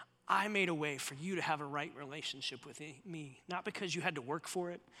says, I made a way for you to have a right relationship with me, not because you had to work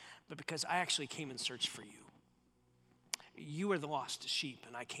for it, but because I actually came and searched for you. You were the lost sheep,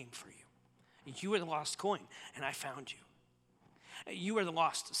 and I came for you. You were the lost coin, and I found you. You were the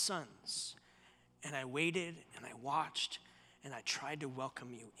lost sons, and I waited, and I watched, and I tried to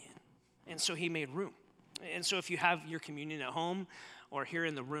welcome you in. And so he made room. And so if you have your communion at home or here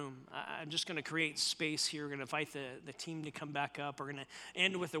in the room, I'm just going to create space here. We're going to invite the team to come back up. We're going to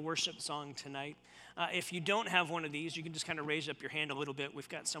end with a worship song tonight. If you don't have one of these, you can just kind of raise up your hand a little bit. We've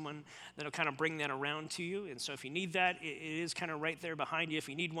got someone that'll kind of bring that around to you. And so if you need that, it is kind of right there behind you. If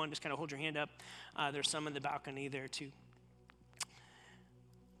you need one, just kind of hold your hand up. There's some in the balcony there too.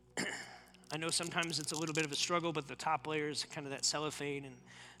 I know sometimes it's a little bit of a struggle, but the top layer is kind of that cellophane, and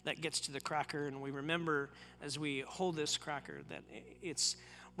that gets to the cracker. And we remember as we hold this cracker that it's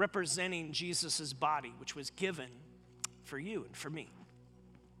representing Jesus' body, which was given for you and for me.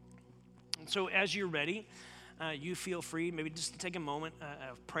 And so as you're ready, you feel free maybe just to take a moment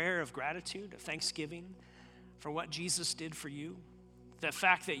of prayer, of gratitude, of thanksgiving for what Jesus did for you, the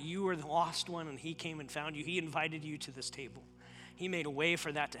fact that you were the lost one and he came and found you. He invited you to this table. He made a way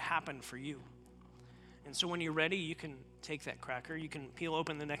for that to happen for you. And so when you're ready, you can take that cracker, you can peel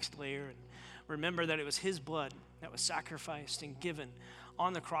open the next layer and remember that it was his blood that was sacrificed and given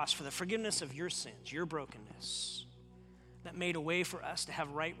on the cross for the forgiveness of your sins, your brokenness, that made a way for us to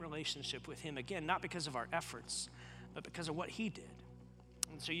have right relationship with him again, not because of our efforts, but because of what he did.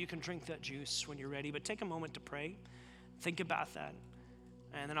 And so you can drink that juice when you're ready, but take a moment to pray, think about that,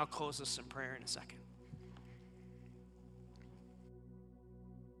 and then I'll close this in prayer in a second.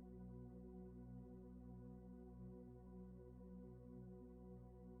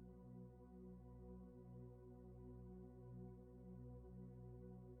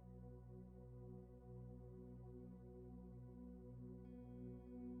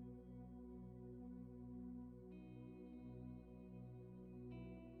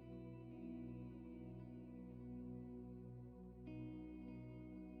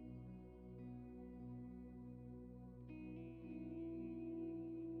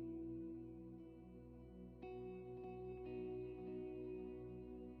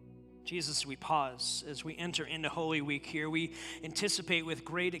 Jesus, we pause as we enter into Holy Week here. We anticipate with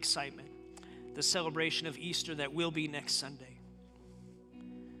great excitement the celebration of Easter that will be next Sunday.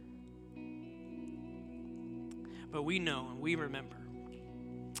 But we know and we remember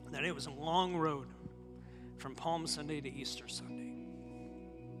that it was a long road from Palm Sunday to Easter Sunday.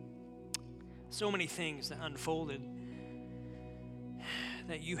 So many things that unfolded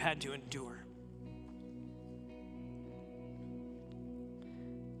that you had to endure.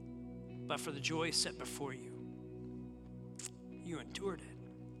 But for the joy set before you, you endured it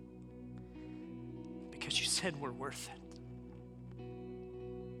because you said we're worth it.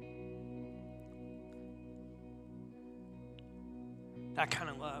 That kind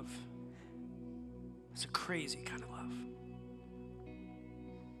of love is a crazy kind of love.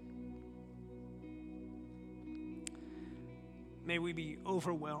 May we be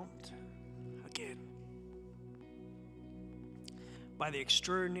overwhelmed again by the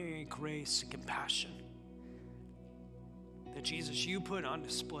extraordinary grace and compassion that Jesus, you put on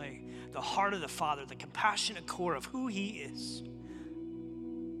display, the heart of the Father, the compassionate core of who he is,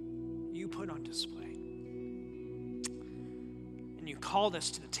 you put on display. And you called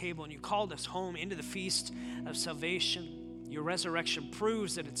us to the table and you called us home into the feast of salvation. Your resurrection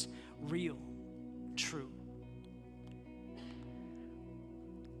proves that it's real, true.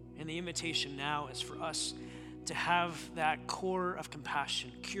 And the invitation now is for us to have that core of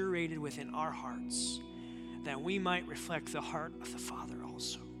compassion curated within our hearts, that we might reflect the heart of the Father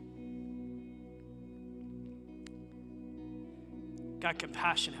also. God,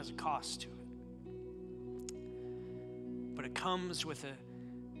 compassion has a cost to it, but it comes with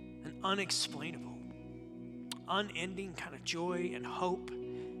an unexplainable, unending kind of joy and hope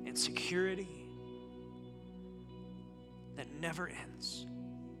and security that never ends,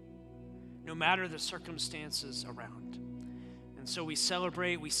 no matter the circumstances around. And so we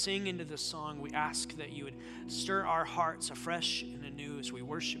celebrate, we sing into this song, we ask that you would stir our hearts afresh and anew as we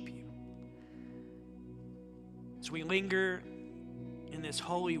worship you. As we linger in this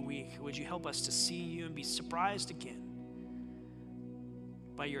Holy Week, would you help us to see you and be surprised again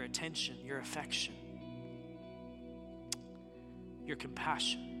by your attention, your affection, your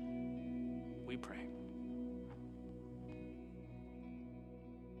compassion, we pray.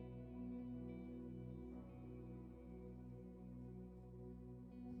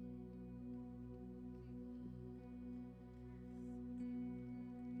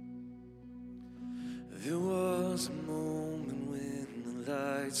 There was a moment when the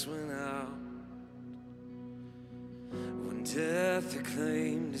lights went out, when death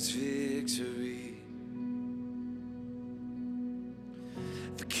acclaimed its victory.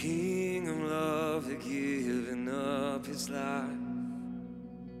 The King of love had given up his life,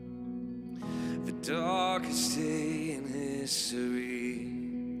 the darkest day in history.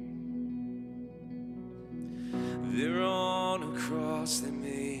 There on a cross they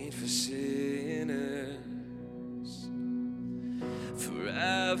made for sinners, for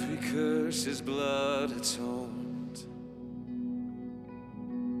every curse his blood atoned.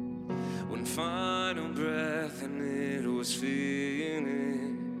 One final breath and it was finished,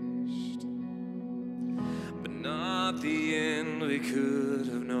 but not the end we could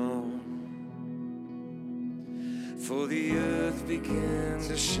have known. For the earth began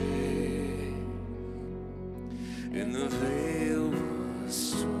to shake and the veil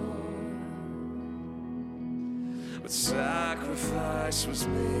was torn, but sacrifice was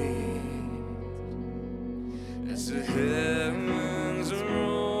made as the heavens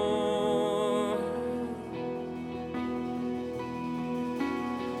roar.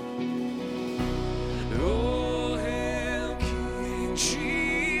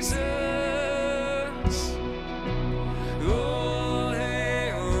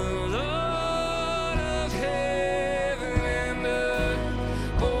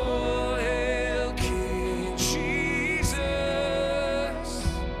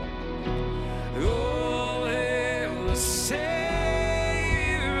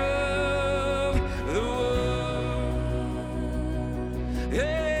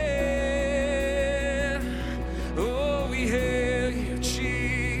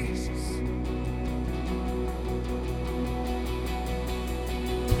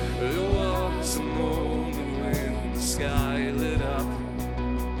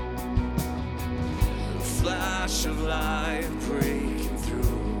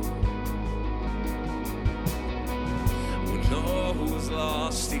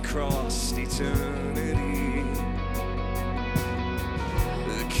 lost, he crossed eternity.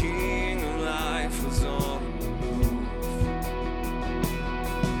 The King of life was on the move.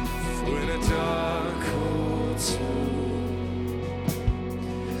 For in a dark cold tomb,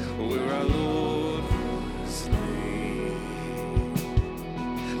 where our Lord was laid,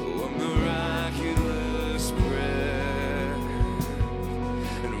 a miraculous breath,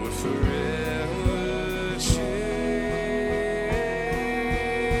 and we're forever changed.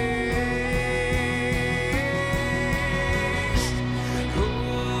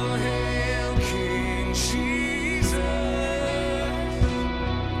 Oh, hail King Jesus.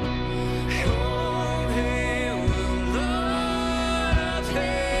 Oh, hail the Lord of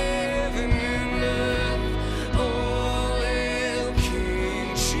heaven and earth. Oh, hail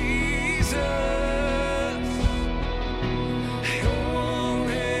King Jesus. Oh,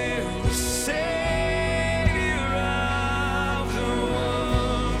 hail the Savior of the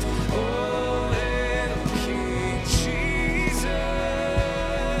world. Oh, hail King Jesus.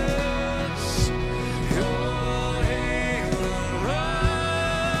 Oh, hail the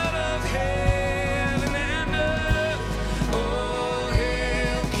Lord of heaven and earth. Oh,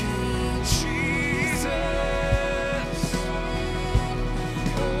 hail King Jesus.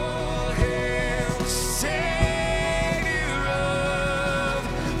 Oh, hail the Savior of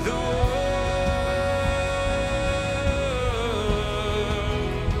the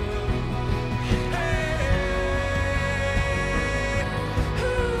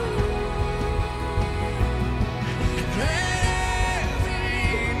Let every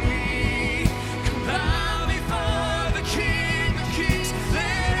knee bow before the King of Kings.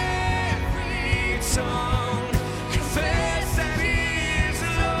 Let every tongue confess that He is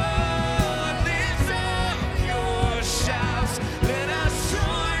Lord. Lift up your shouts. Let us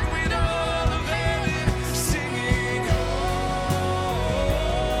join with all of heaven, singing, holy.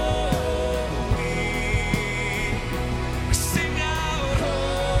 We sing out,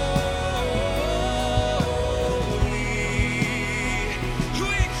 holy.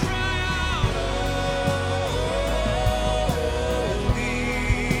 We cry out, holy.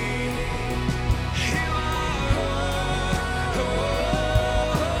 You are holy,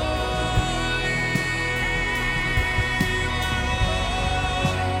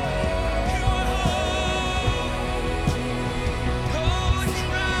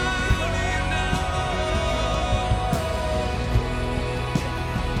 crown you now.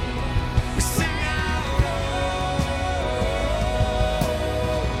 We sing out, holy,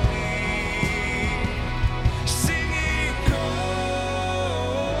 singing, holy.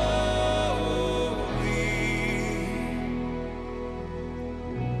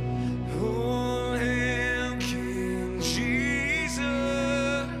 Oh, hail King Jesus.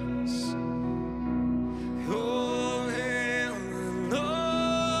 Oh, hail the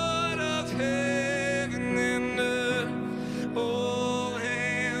Lord of heaven and earth. Oh,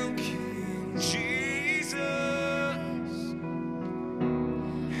 hail King Jesus.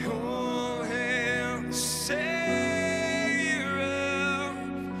 Oh, hail the Savior of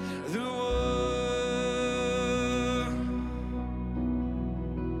the world.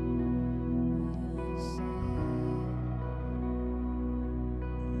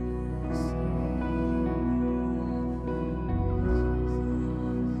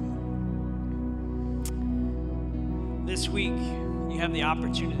 This week, you have the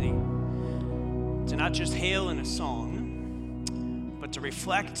opportunity to not just hail in a song, but to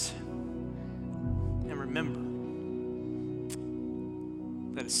reflect and remember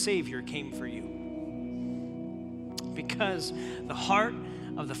that a Savior came for you. Because the heart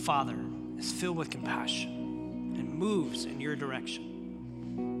of the Father is filled with compassion and moves in your direction.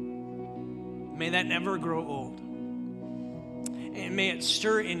 May that never grow old. And may it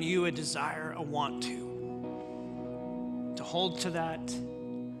stir in you a desire, a want to hold to that,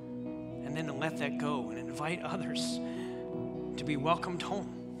 and then to let that go and invite others to be welcomed home,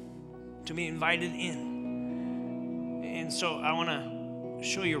 to be invited in. And so I want to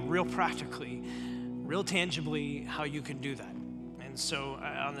show you real practically, real tangibly how you can do that. And so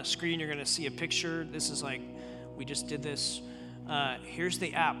on the screen, you're going to see a picture. This is like, we just did this. Here's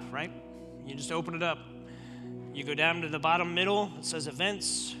the app, right? You just open it up. You go down to the bottom middle. It says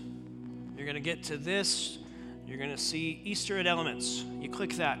events. You're going to get to this. You're going to see Easter at Elements. You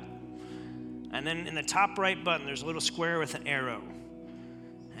click that. And then in the top right button, there's a little square with an arrow.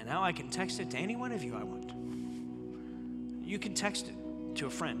 And now I can text it to any one of you I want. You can text it to a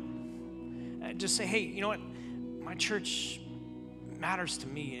friend. Just say, hey, you know what? My church matters to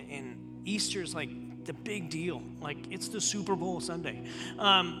me, and Easter's like the big deal. Like, it's the Super Bowl Sunday.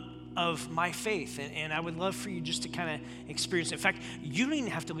 of my faith. And I would love for you just to kind of experience it. In fact, you don't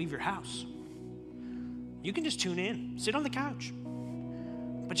even have to leave your house. You can just tune in, sit on the couch.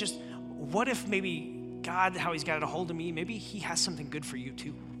 But just, what if maybe God, how he's got a hold of me, maybe he has something good for you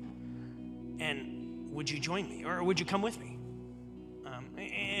too. And would you join me, or would you come with me?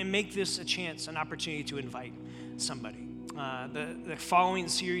 And make this a chance, an opportunity to invite somebody. The following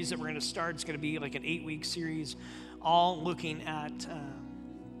series that we're going to start is going to be like an 8-week series, all looking at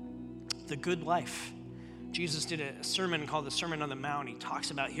the good life. Jesus did a sermon called the Sermon on the Mount. He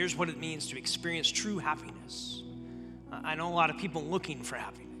talks about, here's what it means to experience true happiness. I know a lot of people looking for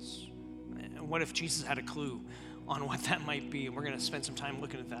happiness. And what if Jesus had a clue on what that might be? And we're going to spend some time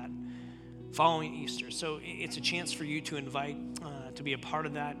looking at that following Easter. So it's a chance for you to invite, to be a part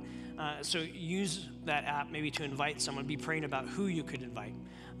of that. So use that app maybe to invite someone. Be praying about who you could invite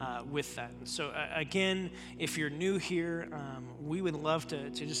with that. And so again, if you're new here, we would love to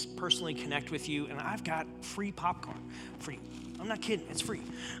just personally connect with you. And I've got free popcorn. Free. I'm not kidding. It's free.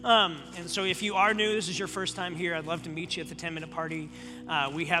 And so if you are new, this is your first time here, I'd love to meet you at the 10-minute party.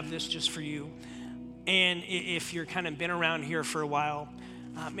 We have this just for you. And if you're kind of been around here for a while,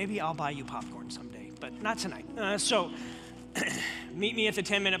 maybe I'll buy you popcorn someday, but not tonight. So meet me at the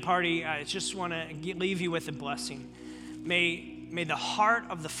 10-minute party. I just want to leave you with a blessing. May the heart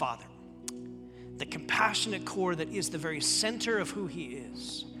of the Father, the compassionate core that is the very center of who he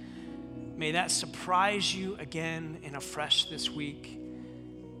is, may that surprise you again and afresh this week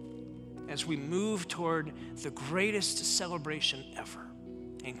as we move toward the greatest celebration ever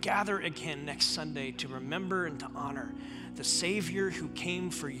and gather again next Sunday to remember and to honor the Savior who came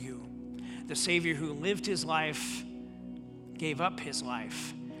for you, the Savior who lived his life, gave up his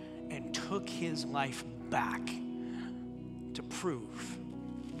life, and took his life back to prove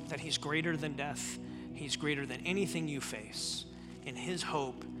that he's greater than death, he's greater than anything you face, and his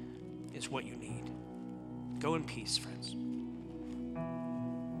hope is what you need. Go in peace, friends.